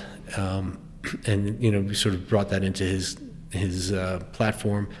 wild, and we sort of brought that into his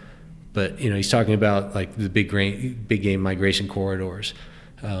platform. But he's talking about like the big game migration corridors,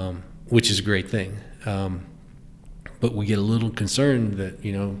 which is a great thing. But we get a little concerned that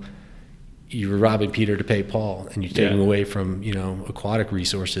you're robbing Peter to pay Paul, and you're taking away from aquatic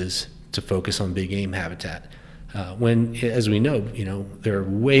resources to focus on big game habitat. When, as we know, there are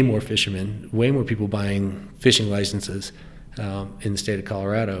way more fishermen, way more people buying fishing licenses in the state of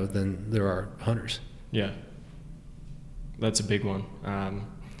Colorado than there are hunters. Yeah, that's a big one.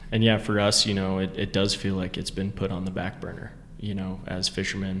 And for us, it does feel like it's been put on the back burner, as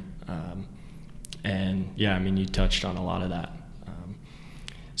fishermen. You touched on a lot of that.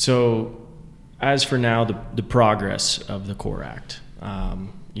 So as for now, the progress of the Core Act,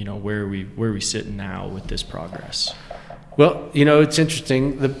 where we sitting now with this progress? Well, it's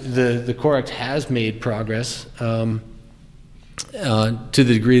interesting. The Core Act has made progress to the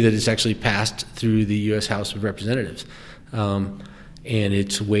degree that it's actually passed through the U.S. House of Representatives. And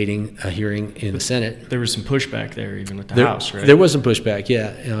it's waiting a hearing in the Senate. There was some pushback there, even with the House, right? There was some pushback,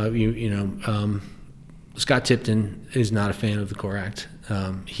 yeah. Scott Tipton is not a fan of the Core Act.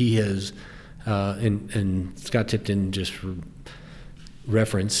 He has, and Scott Tipton, just for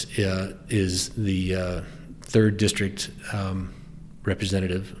reference, is the 3rd District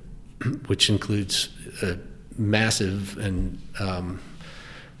representative, which includes a massive and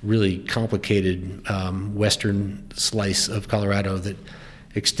really complicated western slice of Colorado that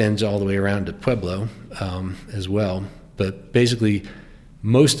extends all the way around to Pueblo as well. But basically,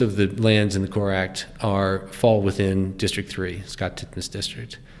 most of the lands in the Core Act fall within District 3, Scott Tipton's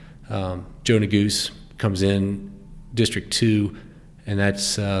district. Joe Neguse comes in District 2, and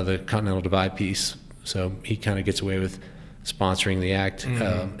that's the Continental Divide piece. So he kind of gets away with sponsoring the act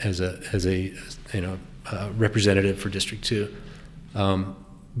as a representative for District 2.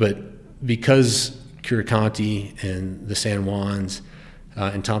 But because Curecanti and the San Juans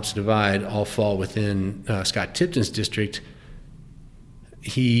and Thompson Divide all fall within Scott Tipton's district,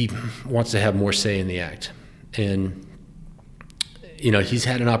 he wants to have more say in the act. And, he's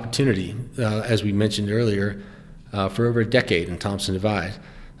had an opportunity, as we mentioned earlier, for over a decade in Thompson Divide.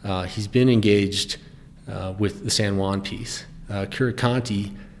 He's been engaged with the San Juan piece.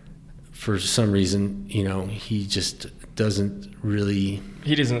 Curecanti, for some reason, he just doesn't really.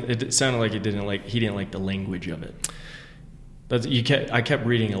 It sounded like he didn't like the language of it. I kept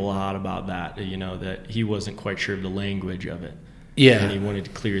reading a lot about that. That he wasn't quite sure of the language of it. Yeah. And he wanted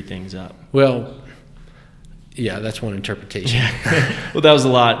to clear things up. Well, yeah, that's one interpretation. Well, that was a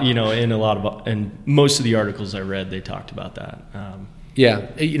lot, in most of the articles I read, they talked about that.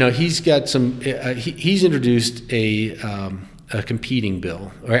 He's got some. He's introduced a competing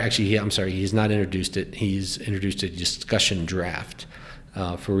bill, or actually, he's not introduced it. He's introduced a discussion draft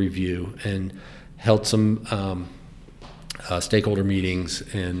for review and held some stakeholder meetings,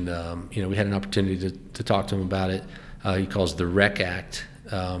 and we had an opportunity to talk to him about it. He calls the REC Act.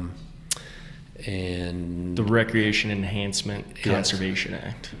 And the Recreation Enhancement Conservation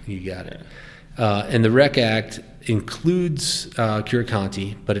Act. You got it. And the REC Act includes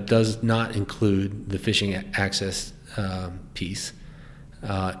Curecanti, but it does not include the fishing access piece.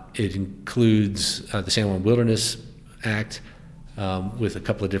 It includes the San Juan Wilderness Act with a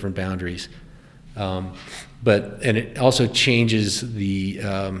couple of different boundaries. And it also changes the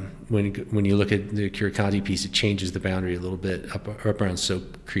when you look at the Curecanti piece, it changes the boundary a little bit up around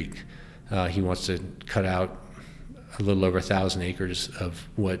Soap Creek. He wants to cut out a little over 1,000 acres of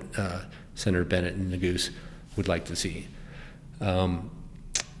what Senator Bennett and Nagoose would like to see.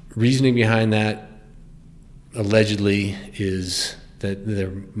 Reasoning behind that, allegedly, is that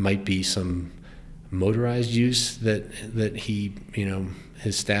there might be some motorized use that he,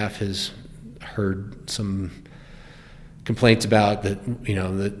 his staff has heard some complaints about,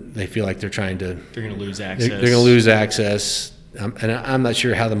 that they feel like they're going to lose access. They're going to lose access. And I'm not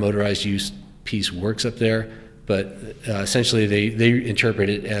sure how the motorized use piece works up there, but essentially they interpret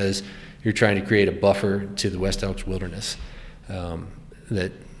it as you're trying to create a buffer to the West Elks Wilderness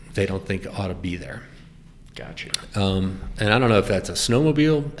that they don't think ought to be there. Gotcha. And I don't know if that's a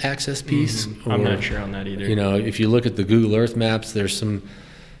snowmobile access piece. Or, I'm not sure on that either. If you look at the Google Earth maps, there's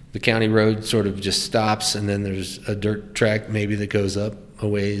the county road sort of just stops, and then there's a dirt track maybe that goes up a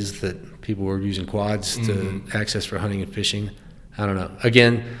ways that people were using quads to access for hunting and fishing. I don't know.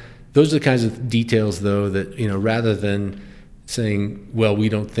 Again, those are the kinds of details, though, that, rather than saying, well, we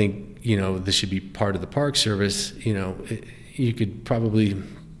don't think, this should be part of the Park Service, you could probably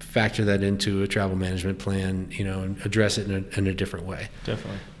factor that into a travel management plan, and address it in a different way.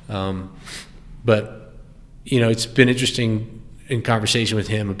 Definitely. But, it's been interesting in conversation with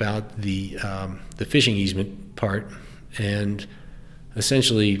him about the fishing easement part, and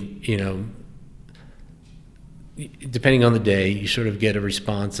essentially, depending on the day, you sort of get a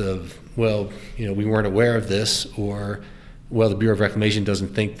response of, well, we weren't aware of this, or, well, the Bureau of Reclamation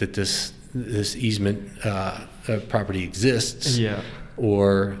doesn't think that this easement property exists. Yeah.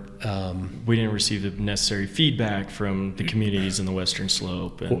 Or we didn't receive the necessary feedback from the communities in the Western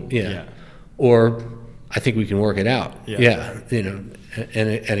Slope. And, Or I think we can work it out. Yeah.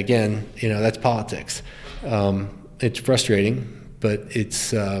 And again, that's politics. It's frustrating, but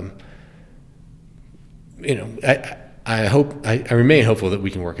it's. I remain hopeful that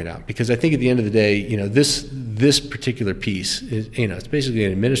we can work it out, because I think at the end of the day, this particular piece is, it's basically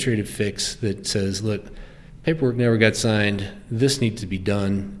an administrative fix that says, look, paperwork never got signed. This needs to be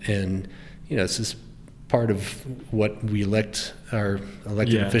done, and it's just part of what we elect our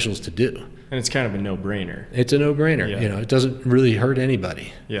elected officials to do. And it's kind of a no-brainer. It's a no-brainer. Yeah. It doesn't really hurt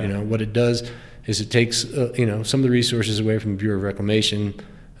anybody. Yeah. What it does is it takes some of the resources away from the Bureau of Reclamation.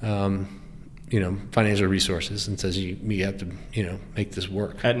 Financial resources, and says you have to, make this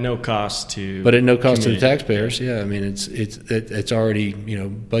work at no cost to. But at no cost community. to the taxpayers. Yeah, I mean it's already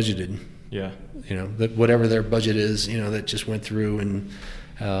budgeted. Yeah. That whatever their budget is, that just went through in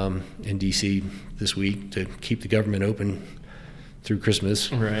D.C. this week to keep the government open through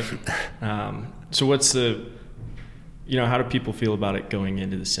Christmas. Right. So what's the, how do people feel about it going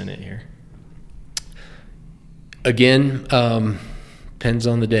into the Senate here? Again. Depends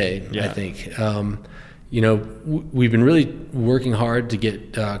on the day, I think. We've been really working hard to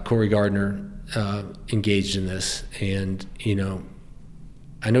get Corey Gardner engaged in this, and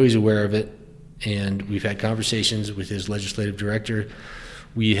I know he's aware of it, and we've had conversations with his legislative director.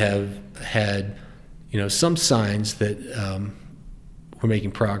 We have had some signs that we're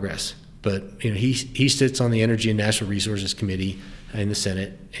making progress, but he sits on the Energy and Natural Resources Committee in the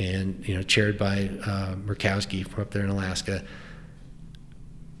Senate, and chaired by Murkowski from up there in Alaska.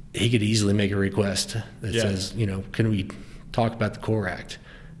 He could easily make a request that says, can we talk about the CORE Act?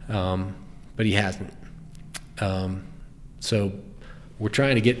 But he hasn't. So we're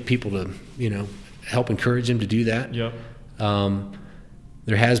trying to get people to, help encourage him to do that. Yep.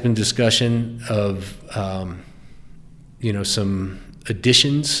 There has been discussion of, some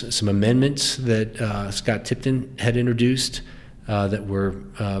additions, some amendments that Scott Tipton had introduced that were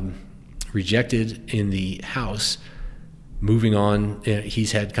rejected in the House. Moving on,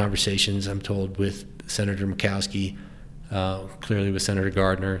 he's had conversations, I'm told, with Senator Murkowski clearly with Senator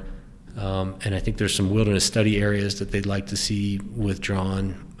Gardner. And I think there's some wilderness study areas that they'd like to see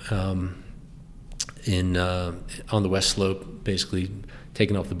withdrawn on the west slope, basically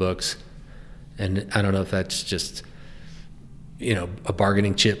taken off the books. And I don't know if that's just, a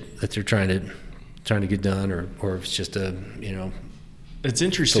bargaining chip that they're trying to get done, or if it's just a, it's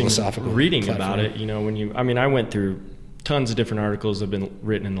interesting reading platform. About it. I went through tons of different articles that have been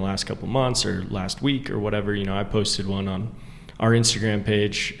written in the last couple of months or last week or whatever. I posted one on our Instagram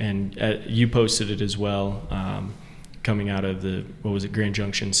page, and you posted it as well, coming out of the Grand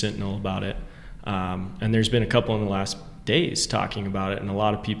Junction Sentinel about it. And there's been a couple in the last days talking about it, and a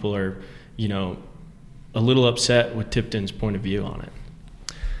lot of people are, a little upset with Tipton's point of view on it.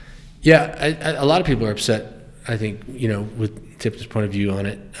 Yeah, a lot of people are upset, I think, with Tipton's point of view on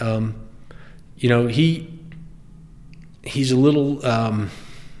it. He's a little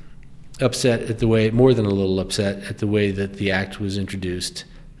upset at the way, more than a little upset at the way that the act was introduced,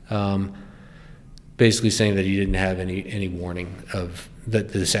 basically saying that he didn't have any warning of that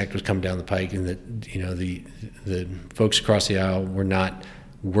this act was coming down the pike, and that the folks across the aisle were not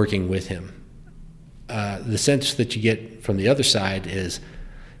working with him. The sense that you get from the other side is,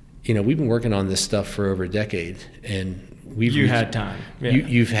 we've been working on this stuff for over a decade, and had time. Yeah.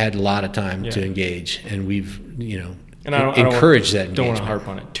 You've had a lot of time to engage, and we've and I encourage that engagement. Don't want to harp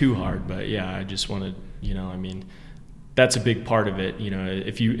on it too hard, but yeah, I just want to, that's a big part of it.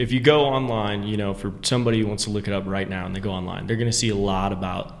 If you go online, for somebody who wants to look it up right now and they go online, they're going to see a lot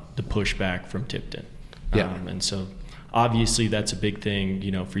about the pushback from Tipton. Yeah. And so obviously that's a big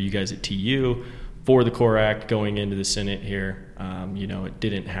thing, for you guys at TU, for the Core Act going into the Senate here. It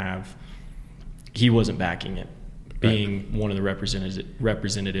didn't have, he wasn't backing it, being one of the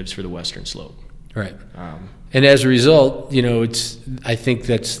representatives for the Western Slope. Right. And as a result, I think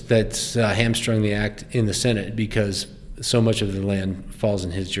that's hamstrung the act in the Senate, because so much of the land falls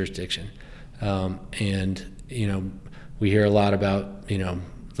in his jurisdiction. And we hear a lot about,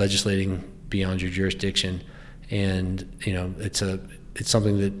 legislating beyond your jurisdiction. And, it's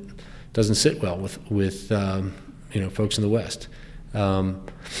something that doesn't sit well with folks in the West.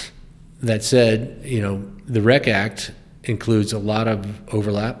 That said, the REC Act includes a lot of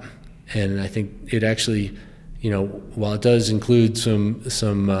overlap. And I think it actually, while it does include some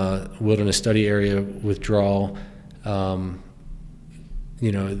wilderness study area withdrawal, that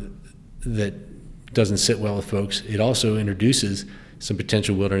doesn't sit well with folks, it also introduces some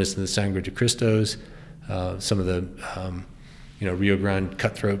potential wilderness in the Sangre de Cristos, some of the, Rio Grande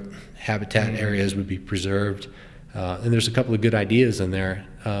cutthroat habitat areas would be preserved. And there's a couple of good ideas in there.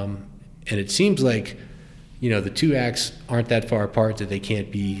 And it seems like, the two acts aren't that far apart that they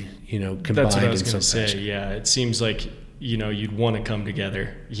can't be, combined. That's what I was going to say. Yeah, it seems like, you'd want to come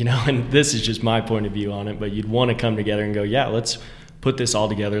together, and this is just my point of view on it, but you'd want to come together and go, yeah, let's put this all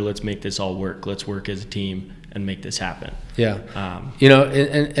together. Let's make this all work. Let's work as a team and make this happen. Yeah.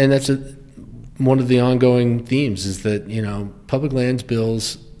 And that's one of the ongoing themes is that, public lands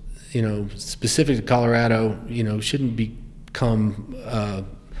bills, specific to Colorado, shouldn't become a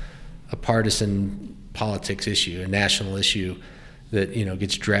partisan politics issue, a national issue that,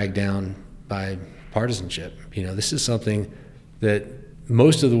 gets dragged down by partisanship. This is something that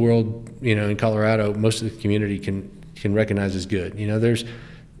most of the world, in Colorado, most of the community can recognize as good.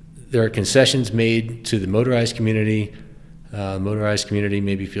 There are concessions made to the motorized community. Motorized community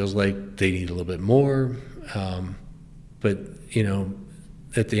maybe feels like they need a little bit more, but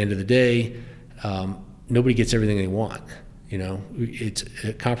at the end of the day, nobody gets everything they want. It's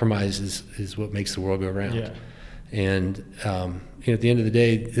compromise is what makes the world go around. Yeah. And at the end of the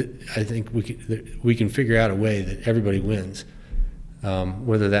day, I think we can figure out a way that everybody wins,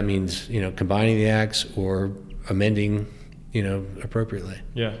 whether that means combining the acts or amending appropriately.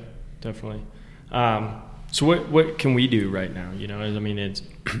 Yeah, definitely. So what can we do right now? It's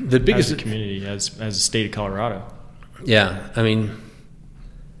the biggest as a community, as a state of Colorado. Yeah, I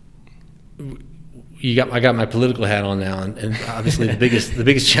got my political hat on now, and obviously the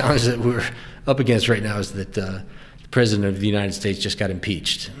biggest challenge that we're up against right now is that the President of the United States just got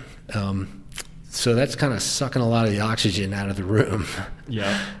impeached. So that's kind of sucking a lot of the oxygen out of the room.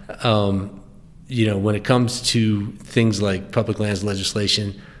 Yeah. When it comes to things like public lands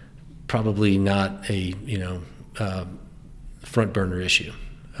legislation, probably not a front burner issue.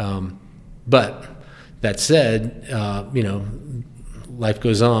 But that said, life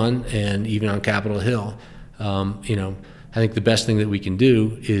goes on, and even on Capitol Hill, I think the best thing that we can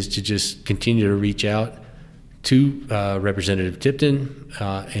do is to just continue to reach out to Representative Tipton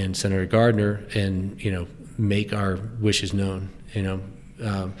and Senator Gardner, and make our wishes known.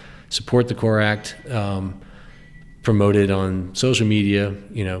 Support the Core Act. promote it on social media,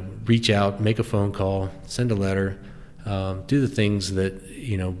 reach out, make a phone call, send a letter, do the things that,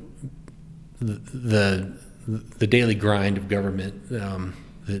 the daily grind of government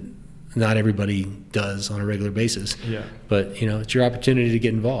that not everybody does on a regular basis. Yeah. But, it's your opportunity to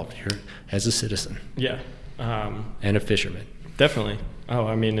get involved as a citizen. Yeah. And a fisherman. Definitely. Oh,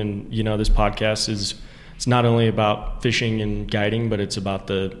 I mean, and, this podcast it's not only about fishing and guiding, but it's about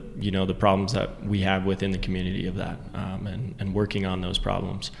the problems that we have within the community of that, and working on those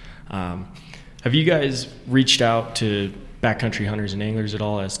problems. Have you guys reached out to backcountry hunters and anglers at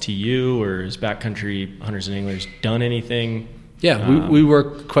all as TU, or has backcountry hunters and anglers done anything? Yeah, we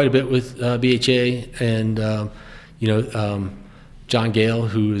work quite a bit with BHA and, John Gale,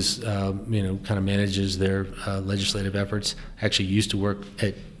 who is, kind of manages their legislative efforts, actually used to work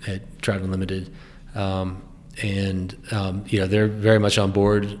at Trout Unlimited. They're very much on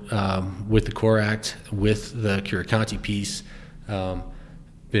board with the Core Act, with the Curecanti piece.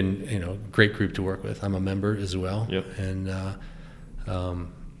 Been a great group to work with. I'm a member as well. Yep. And are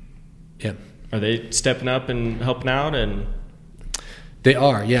they stepping up and helping out? And they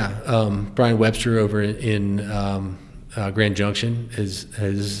are, yeah. Brian Webster over in Grand Junction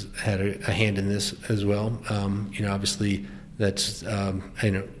has had a hand in this as well. Obviously that's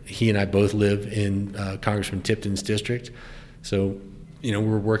he and I both live in Congressman Tipton's district, so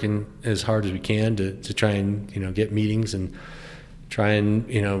we're working as hard as we can to try and get meetings and try and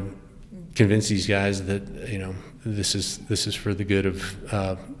convince these guys that this is for the good of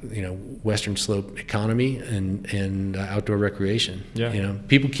Western Slope economy and outdoor recreation. Yeah.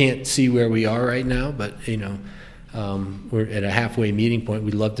 People can't see where we are right now, but we're at a halfway meeting point.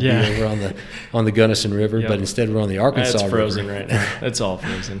 We'd love to be over on the Gunnison River, Yep. But instead we're on the Arkansas River. It's frozen right now. It's all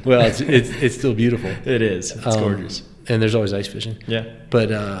frozen. Well, it's still beautiful. It is. It's gorgeous. And there's always ice fishing. Yeah. But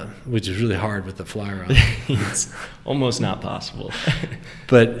which is really hard with the flyer on. It's almost not possible.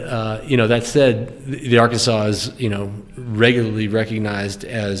 But that said, the Arkansas is regularly recognized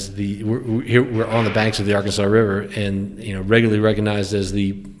as we're on the banks of the Arkansas River, and regularly recognized as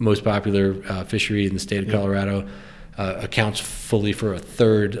the most popular fishery in the state of Colorado. Accounts fully for a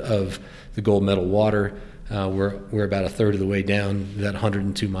third of the gold medal water. We're about a third of the way down that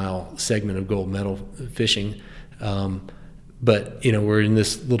 102-mile segment of gold medal fishing. But we're in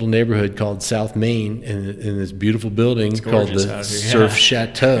this little neighborhood called South Main, in this beautiful building called the Surf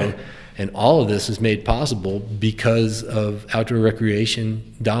Chateau, and all of this is made possible because of outdoor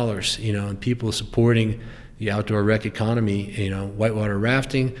recreation dollars. And people supporting the outdoor rec economy. Whitewater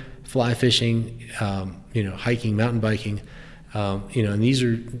rafting, fly fishing, hiking, mountain biking. And these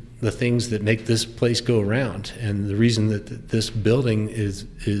are the things that make this place go around, and the reason that this building is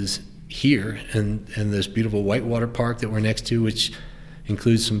here, and this beautiful whitewater park that we're next to, which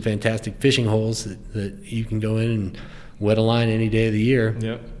includes some fantastic fishing holes that you can go in and wet a line any day of the year.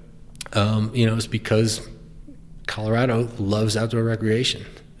 Yep. It's because Colorado loves outdoor recreation,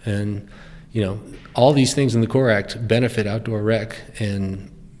 and all these things in the Core Act benefit outdoor rec,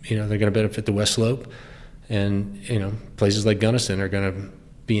 and they're going to benefit the West Slope, and places like Gunnison are going to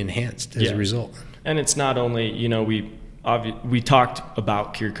be enhanced as a result. And it's not only we talked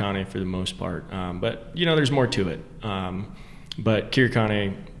about Curecanti for the most part, but there's more to it. But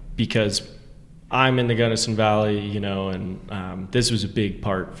Curecanti, because I'm in the Gunnison Valley, and this was a big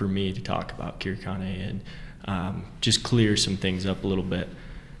part for me to talk about Curecanti and just clear some things up a little bit.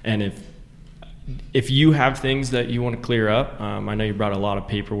 And if you have things that you want to clear up, I know you brought a lot of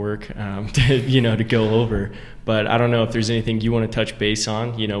paperwork to go over, but I don't know if there's anything you want to touch base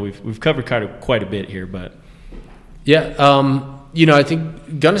on. We've covered quite a bit here, but. Yeah, I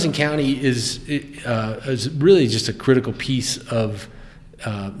think Gunnison County is really just a critical piece of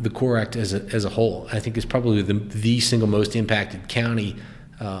the Core Act as a whole. I think it's probably the single most impacted county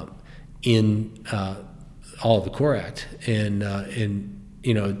in all of the Core Act, and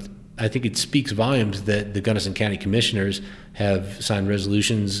I think it speaks volumes that the Gunnison County Commissioners have signed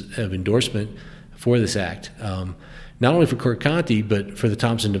resolutions of endorsement for this act, not only for Curecanti, but for the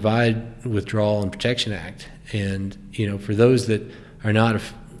Thompson Divide Withdrawal and Protection Act. And for those that are not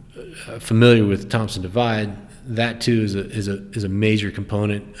familiar with Thompson Divide, that too is a major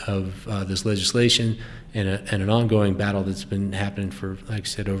component of this legislation and an ongoing battle that's been happening for, like I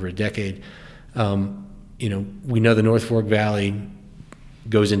said, over a decade. We know the North Fork Valley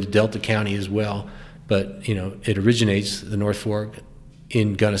goes into Delta County as well, but it originates the North Fork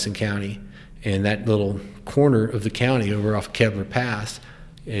in Gunnison County, and that little corner of the county over off Kevler Pass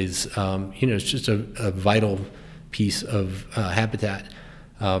is it's just a vital piece of habitat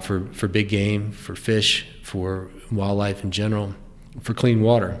for big game, for fish, for wildlife in general, for clean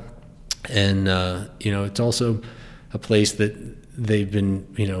water. And it's also a place that they've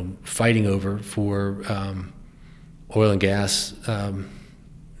been, fighting over for oil and gas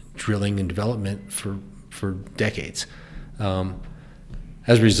drilling and development for decades.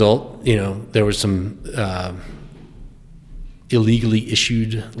 As a result, there was some illegally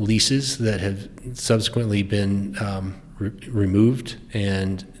issued leases that have subsequently been removed,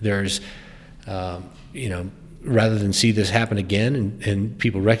 and there's, rather than see this happen again, and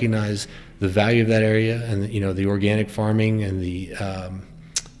people recognize the value of that area, and the organic farming and the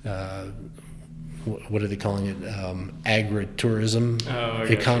what are they calling it? Agritourism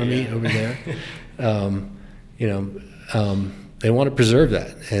economy over there. They want to preserve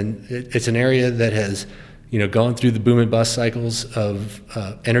that, and it's an area that has, gone through the boom and bust cycles of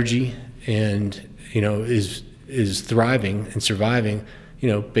energy, and is thriving and surviving,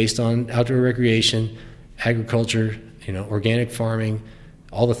 based on outdoor recreation, agriculture, organic farming,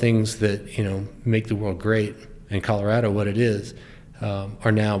 all the things that make the world great, and Colorado what it is,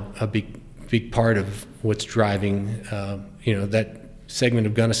 are now a big part of what's driving that segment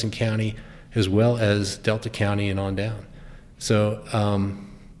of Gunnison County, as well as Delta County and on down. So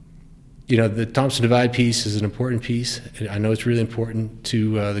the Thompson Divide piece is an important piece. I know it's really important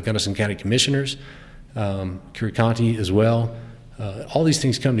to the Gunnison County Commissioners, Curecanti as well. All these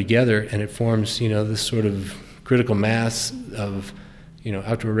things come together, and it forms this sort of critical mass of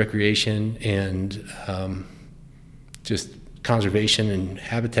outdoor recreation and just conservation and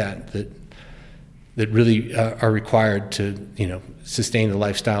habitat that really are required to sustain the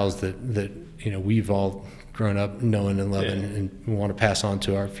lifestyles that we've all grown up knowing and loving, and we want to pass on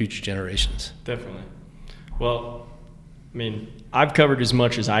to our future generations. Definitely. Well, I've covered as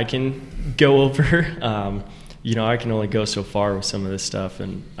much as I can go over. I can only go so far with some of this stuff,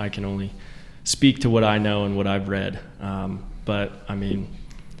 and I can only speak to what I know and what I've read. But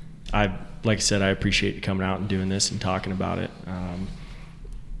like I said, I appreciate you coming out and doing this and talking about it.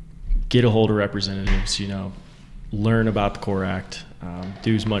 Get a hold of representatives, learn about the CORE Act,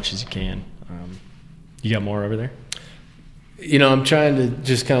 do as much as you can. You got more over there? I'm trying to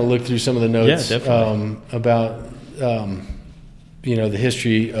just kind of look through some of the notes about, the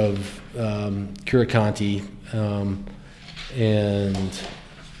history of Curecanti, and,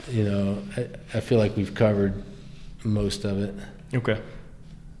 I feel like we've covered most of it. Okay.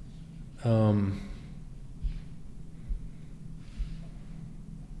 I'm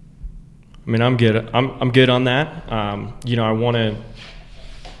good. I'm good on that.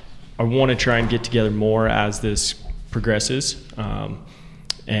 I want to try and get together more as this progresses,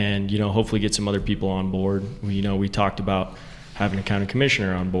 and hopefully get some other people on board. We talked about having a county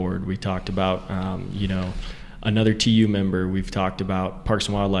commissioner on board. We talked about another TU member. We've talked about Parks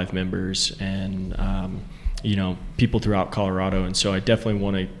and Wildlife members, and people throughout Colorado. And so I definitely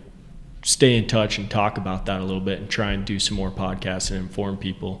want to stay in touch and talk about that a little bit, and try and do some more podcasts and inform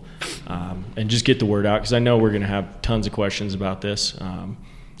people, and just get the word out, because I know we're going to have tons of questions about this.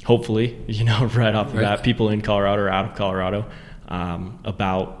 Hopefully, right off the bat, people in Colorado or out of Colorado,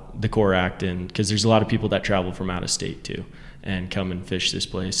 about the CORE Act, and because there's a lot of people that travel from out of state too and come and fish this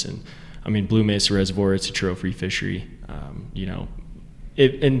place. And Blue Mesa Reservoir, it's a trophy fishery.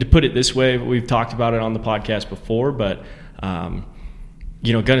 And to put it this way, we've talked about it on the podcast before, but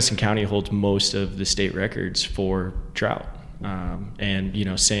Gunnison County holds most of the state records for trout,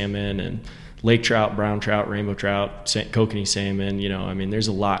 and salmon and lake trout, brown trout, rainbow trout, kokanee salmon. There's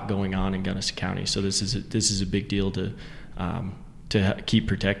a lot going on in Gunnison County, so this is a big deal to keep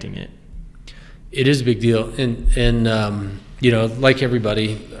protecting it. It is a big deal, and like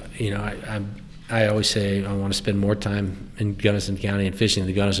everybody, I always say I want to spend more time in Gunnison County and fishing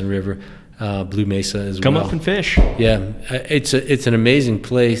the Gunnison River, Blue Mesa as well. Come up and fish. Yeah, it's an amazing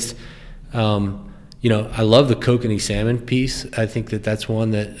place. I love the kokanee salmon piece. I think that's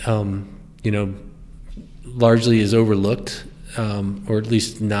one that largely is overlooked, or at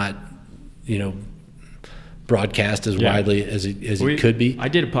least not, broadcast as widely as it could be. I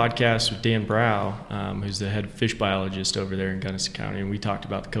did a podcast with Dan Brow, who's the head fish biologist over there in Gunnison County, and we talked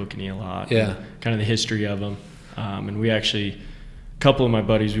about the kokanee a lot. Yeah. Kind of the history of them. And we actually, a couple of my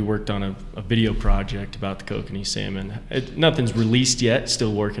buddies, we worked on a video project about the kokanee salmon. Nothing's released yet,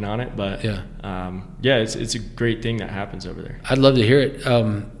 still working on it, but it's a great thing that happens over there. I'd love to hear it.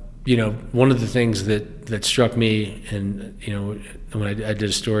 One of the things that struck me, and when I did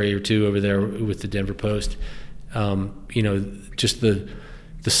a story or two over there with the Denver Post, just the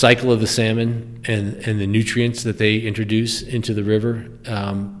cycle of the salmon and the nutrients that they introduce into the river,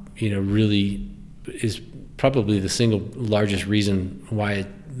 really is probably the single largest reason why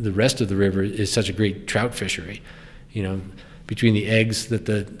the rest of the river is such a great trout fishery. Between the eggs that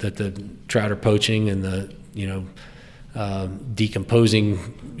the trout are poaching and the decomposing,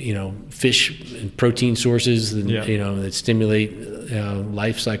 fish and protein sources, that stimulate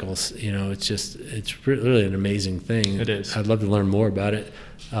life cycles. It's really an amazing thing. It is. I'd love to learn more about it.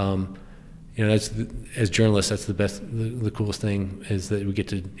 As journalists, that's the coolest thing is that we get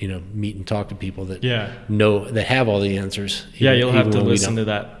to meet and talk to people that know, that have all the answers. You'll have to listen to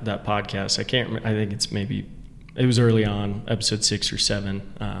that podcast. I can't remember, I think it was early on, episode 6 or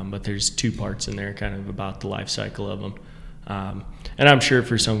 7, but there's 2 parts in there kind of about the life cycle of them. And I'm sure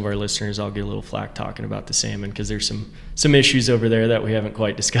for some of our listeners, I'll get a little flack talking about the salmon because there's some issues over there that we haven't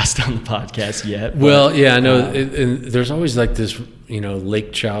quite discussed on the podcast yet. Well, I know. And there's always like this,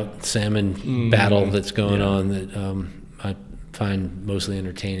 lake trout salmon battle that's going on that I find mostly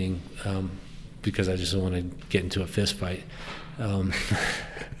entertaining because I just don't want to get into a fist fight.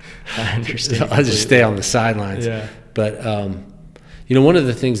 I understand. I'll just stay on the sidelines. Yeah. But, one of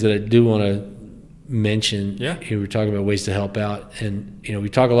the things that I do want to mention, we're talking about ways to help out, and we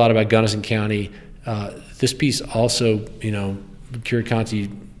talk a lot about Gunnison County. This piece also, Curecanti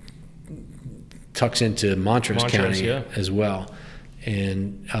tucks into Montrose County as well,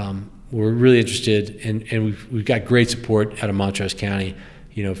 and we're really interested, and we've got great support out of Montrose County,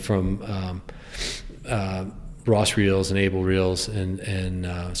 from Ross Reels and Abel Reels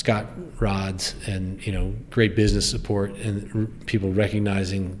and Scott Rods, and great business support and people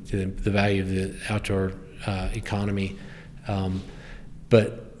recognizing the value of the outdoor economy.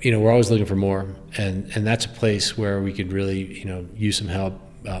 But we're always looking for more, and that's a place where we could really use some help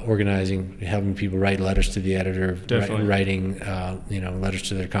organizing, helping people write letters to the editor, writing letters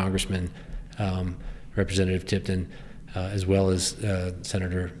to their congressman, Representative Tipton, as well as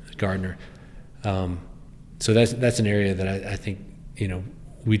Senator Gardner. So that's an area that I think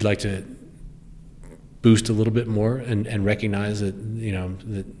we'd like to boost a little bit more and recognize that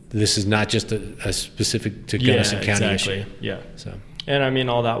that this is not just a specific to Gunnison County issue. Yeah. So. And I mean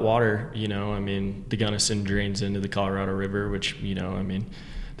all that water, the Gunnison drains into the Colorado River, which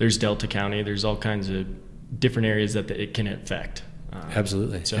there's Delta County, there's all kinds of different areas that it can affect.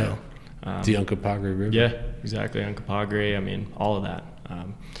 Absolutely. So the Uncompahgre River. Yeah, exactly. Uncompahgre. All of that.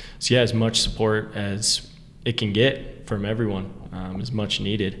 As much support as it can get from everyone is much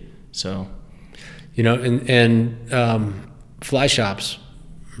needed. So, and fly shops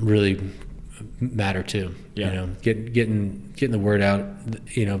really matter too. Yeah. Getting the word out.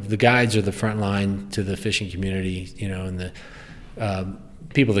 The guides are the front line to the fishing community. And the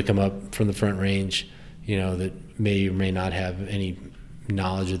people that come up from the Front Range, that may or may not have any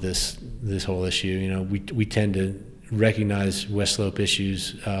knowledge of this whole issue. We tend to recognize West Slope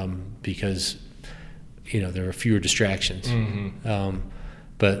issues because there are fewer distractions. Mm-hmm.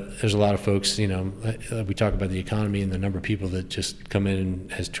 But there's a lot of folks, we talk about the economy and the number of people that just come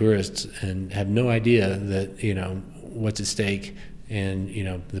in as tourists and have no idea that what's at stake and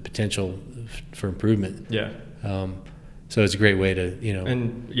the potential for improvement. Yeah. So it's a great way to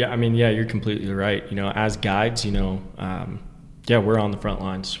And you're completely right. As guides, we're on the front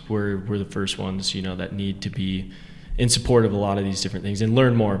lines. We're the first ones that need to be in support of a lot of these different things and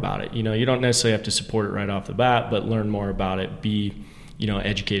learn more about it. You don't necessarily have to support it right off the bat, but learn more about it, be,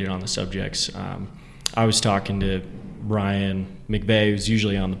 educated on the subjects. I was talking to Ryan McVeigh, who's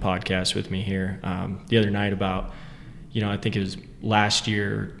usually on the podcast with me here, the other night about, I think it was last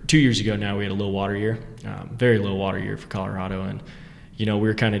year, 2 years ago now, we had a low water year, very low water year for Colorado. And, we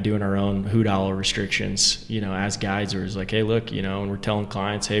were kind of doing our own hoot owl restrictions, as guides. It was like, hey, look, and we're telling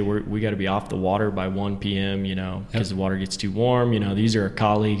clients, hey, we got to be off the water by 1 p.m., because the water gets too warm. These are our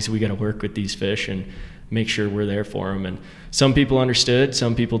colleagues. We got to work with these fish and make sure we're there for them. And some people understood,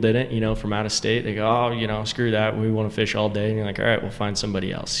 some people didn't, from out of state. They go, oh, screw that. We want to fish all day. And you're like, all right, we'll find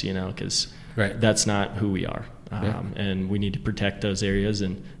somebody else, because that's not who we are. And we need to protect those areas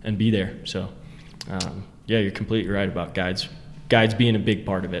and be there. So, you're completely right about guides being a big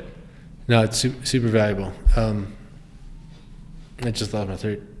part of it. No, it's super valuable. I just lost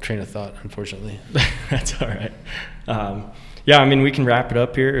my train of thought, unfortunately. That's all right. We can wrap it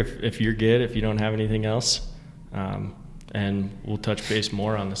up here if you're good, if you don't have anything else. And we'll touch base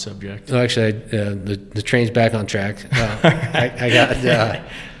more on the subject. Oh, actually, the train's back on track. I got,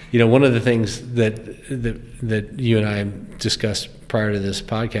 one of the things that you and I discussed prior to this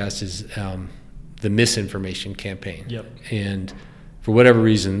podcast is the misinformation campaign. Yep. And for whatever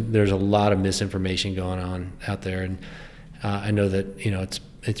reason, there's a lot of misinformation going on out there. And I know that,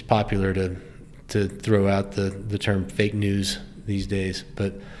 it's popular to throw out the term fake news these days,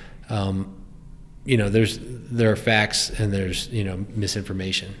 but there are facts and there's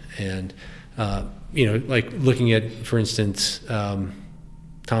misinformation, and like looking at, for instance,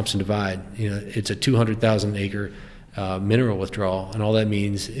 Thompson Divide, it's a 200,000 acre mineral withdrawal. And all that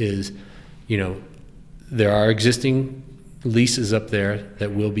means is, there are existing leases up there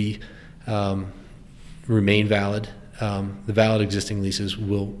that will be remain valid. The valid existing leases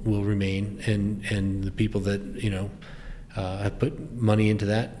will remain, and the people that have put money into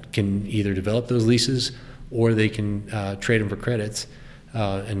that can either develop those leases or they can trade them for credits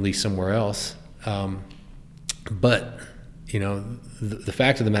and lease somewhere else. But the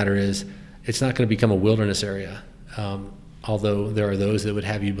fact of the matter is, it's not going to become a wilderness area. Although there are those that would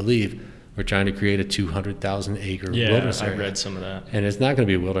have you believe we're trying to create a 200,000 acre wilderness area. I read some of that. And it's not going to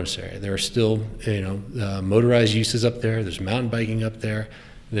be a wilderness area. There are still, motorized uses up there. There's mountain biking up there.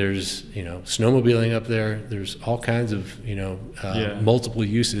 There's, snowmobiling up there. There's all kinds of, multiple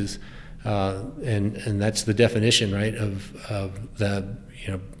uses. And that's the definition, right, of the,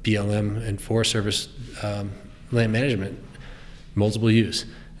 BLM and Forest Service land management, multiple use.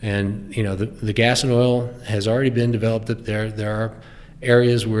 And, the gas and oil has already been developed up there. There are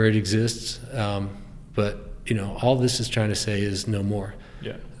areas where it exists, but all this is trying to say is no more.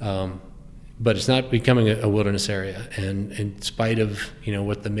 Yeah. But it's not becoming a wilderness area, and in spite of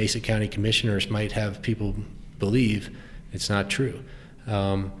what the Mesa County commissioners might have people believe, it's not true.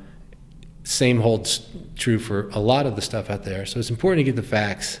 Same holds true for a lot of the stuff out there. So it's important to get the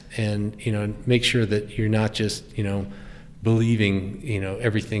facts and make sure that you're not just believing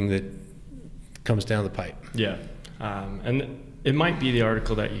everything that comes down the pipe. Yeah. And it might be the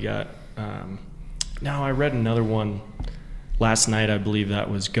article that you got. Now, I read another one last night, I believe,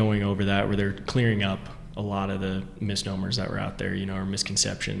 that was going over that, where they're clearing up a lot of the misnomers that were out there, or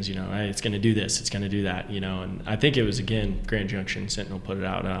misconceptions, hey, it's going to do this, it's going to do that, and I think it was, again, Grand Junction Sentinel put it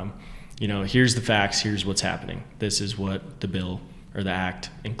out, here's the facts, here's what's happening. This is what the bill or the act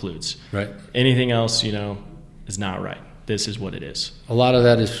includes. Right. Anything else, is not right. This is what it is. A lot of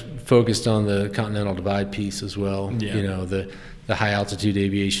that is focused on the Continental Divide piece as well. Yeah. The high altitude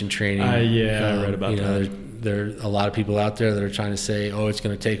aviation training. I read about that. There are a lot of people out there that are trying to say, it's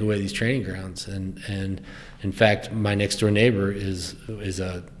going to take away these training grounds. And in fact, my next door neighbor is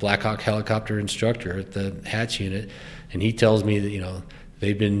a Black Hawk helicopter instructor at the Hatch unit, and he tells me that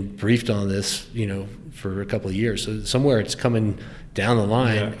they've been briefed on this for a couple of years. So somewhere it's coming down the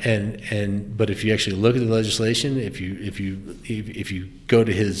line, but if you actually look at the legislation, if you go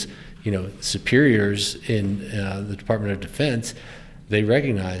to his superiors in the Department of Defense, they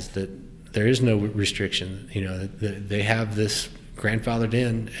recognize that there is no restriction. That they have this grandfathered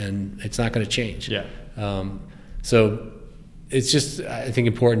in, and it's not going to change. Yeah. So it's just, I think,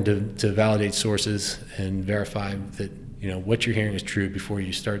 important to validate sources and verify that what you're hearing is true before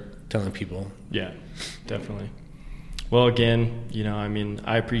you start telling people. Yeah, definitely. Well, again,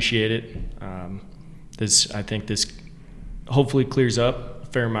 I appreciate it. I think this hopefully clears up a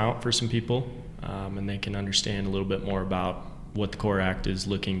fair amount for some people, and they can understand a little bit more about what the Core Act is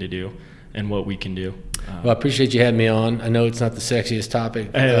looking to do and what we can do. Well, I appreciate you having me on. I know it's not the sexiest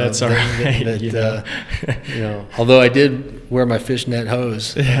topic. Hey, that's all right. Although I did wear my fishnet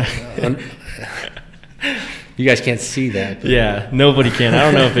hose. You guys can't see that. Yeah, nobody can. I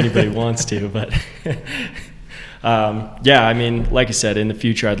don't know if anybody wants to, but like I said, in the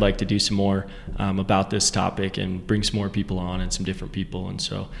future, I'd like to do some more about this topic and bring some more people on and some different people. And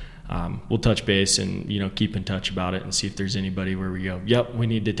so we'll touch base and, keep in touch about it and see if there's anybody where we go, yep, we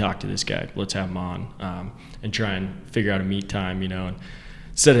need to talk to this guy. Let's have him on and try and figure out a meet time, and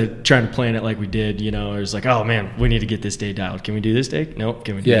instead of trying to plan it like we did, it was like, oh man, we need to get this day dialed. Can we do this day? Nope.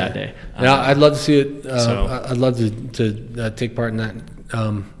 Can we do that day? I'd love to see it. I'd love to take part in that.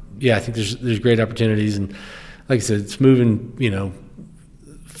 I think there's great opportunities, and like I said, it's moving,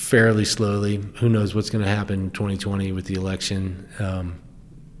 fairly slowly. Who knows what's going to happen in 2020 with the election?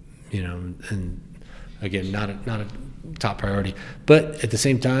 And again, not a top priority, but at the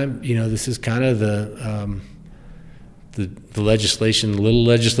same time, this is kind of the legislation, the little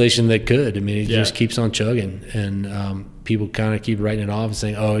legislation that could. I mean, it just keeps on chugging, and people kind of keep writing it off and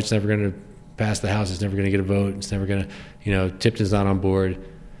saying, "Oh, it's never going to pass the House. It's never going to get a vote. It's never going to, Tipton's not on board."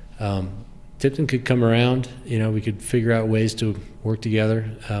 Tipton could come around. We could figure out ways to work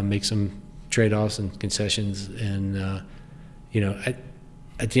together, make some trade-offs and concessions, and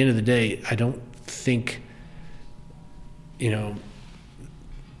at the end of the day, I don't think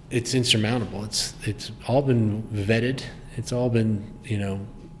it's insurmountable. It's all been vetted. It's all been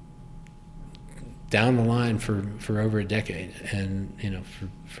down the line for over a decade, and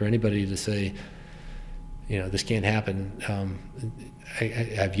for anybody to say this can't happen,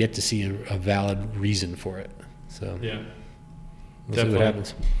 I've yet to see a valid reason for it. So we'll see what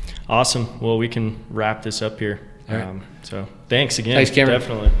happens. Awesome. Well, we can wrap this up here. All right. So thanks again. Thanks, Cameron.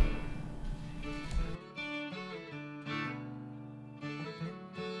 Definitely.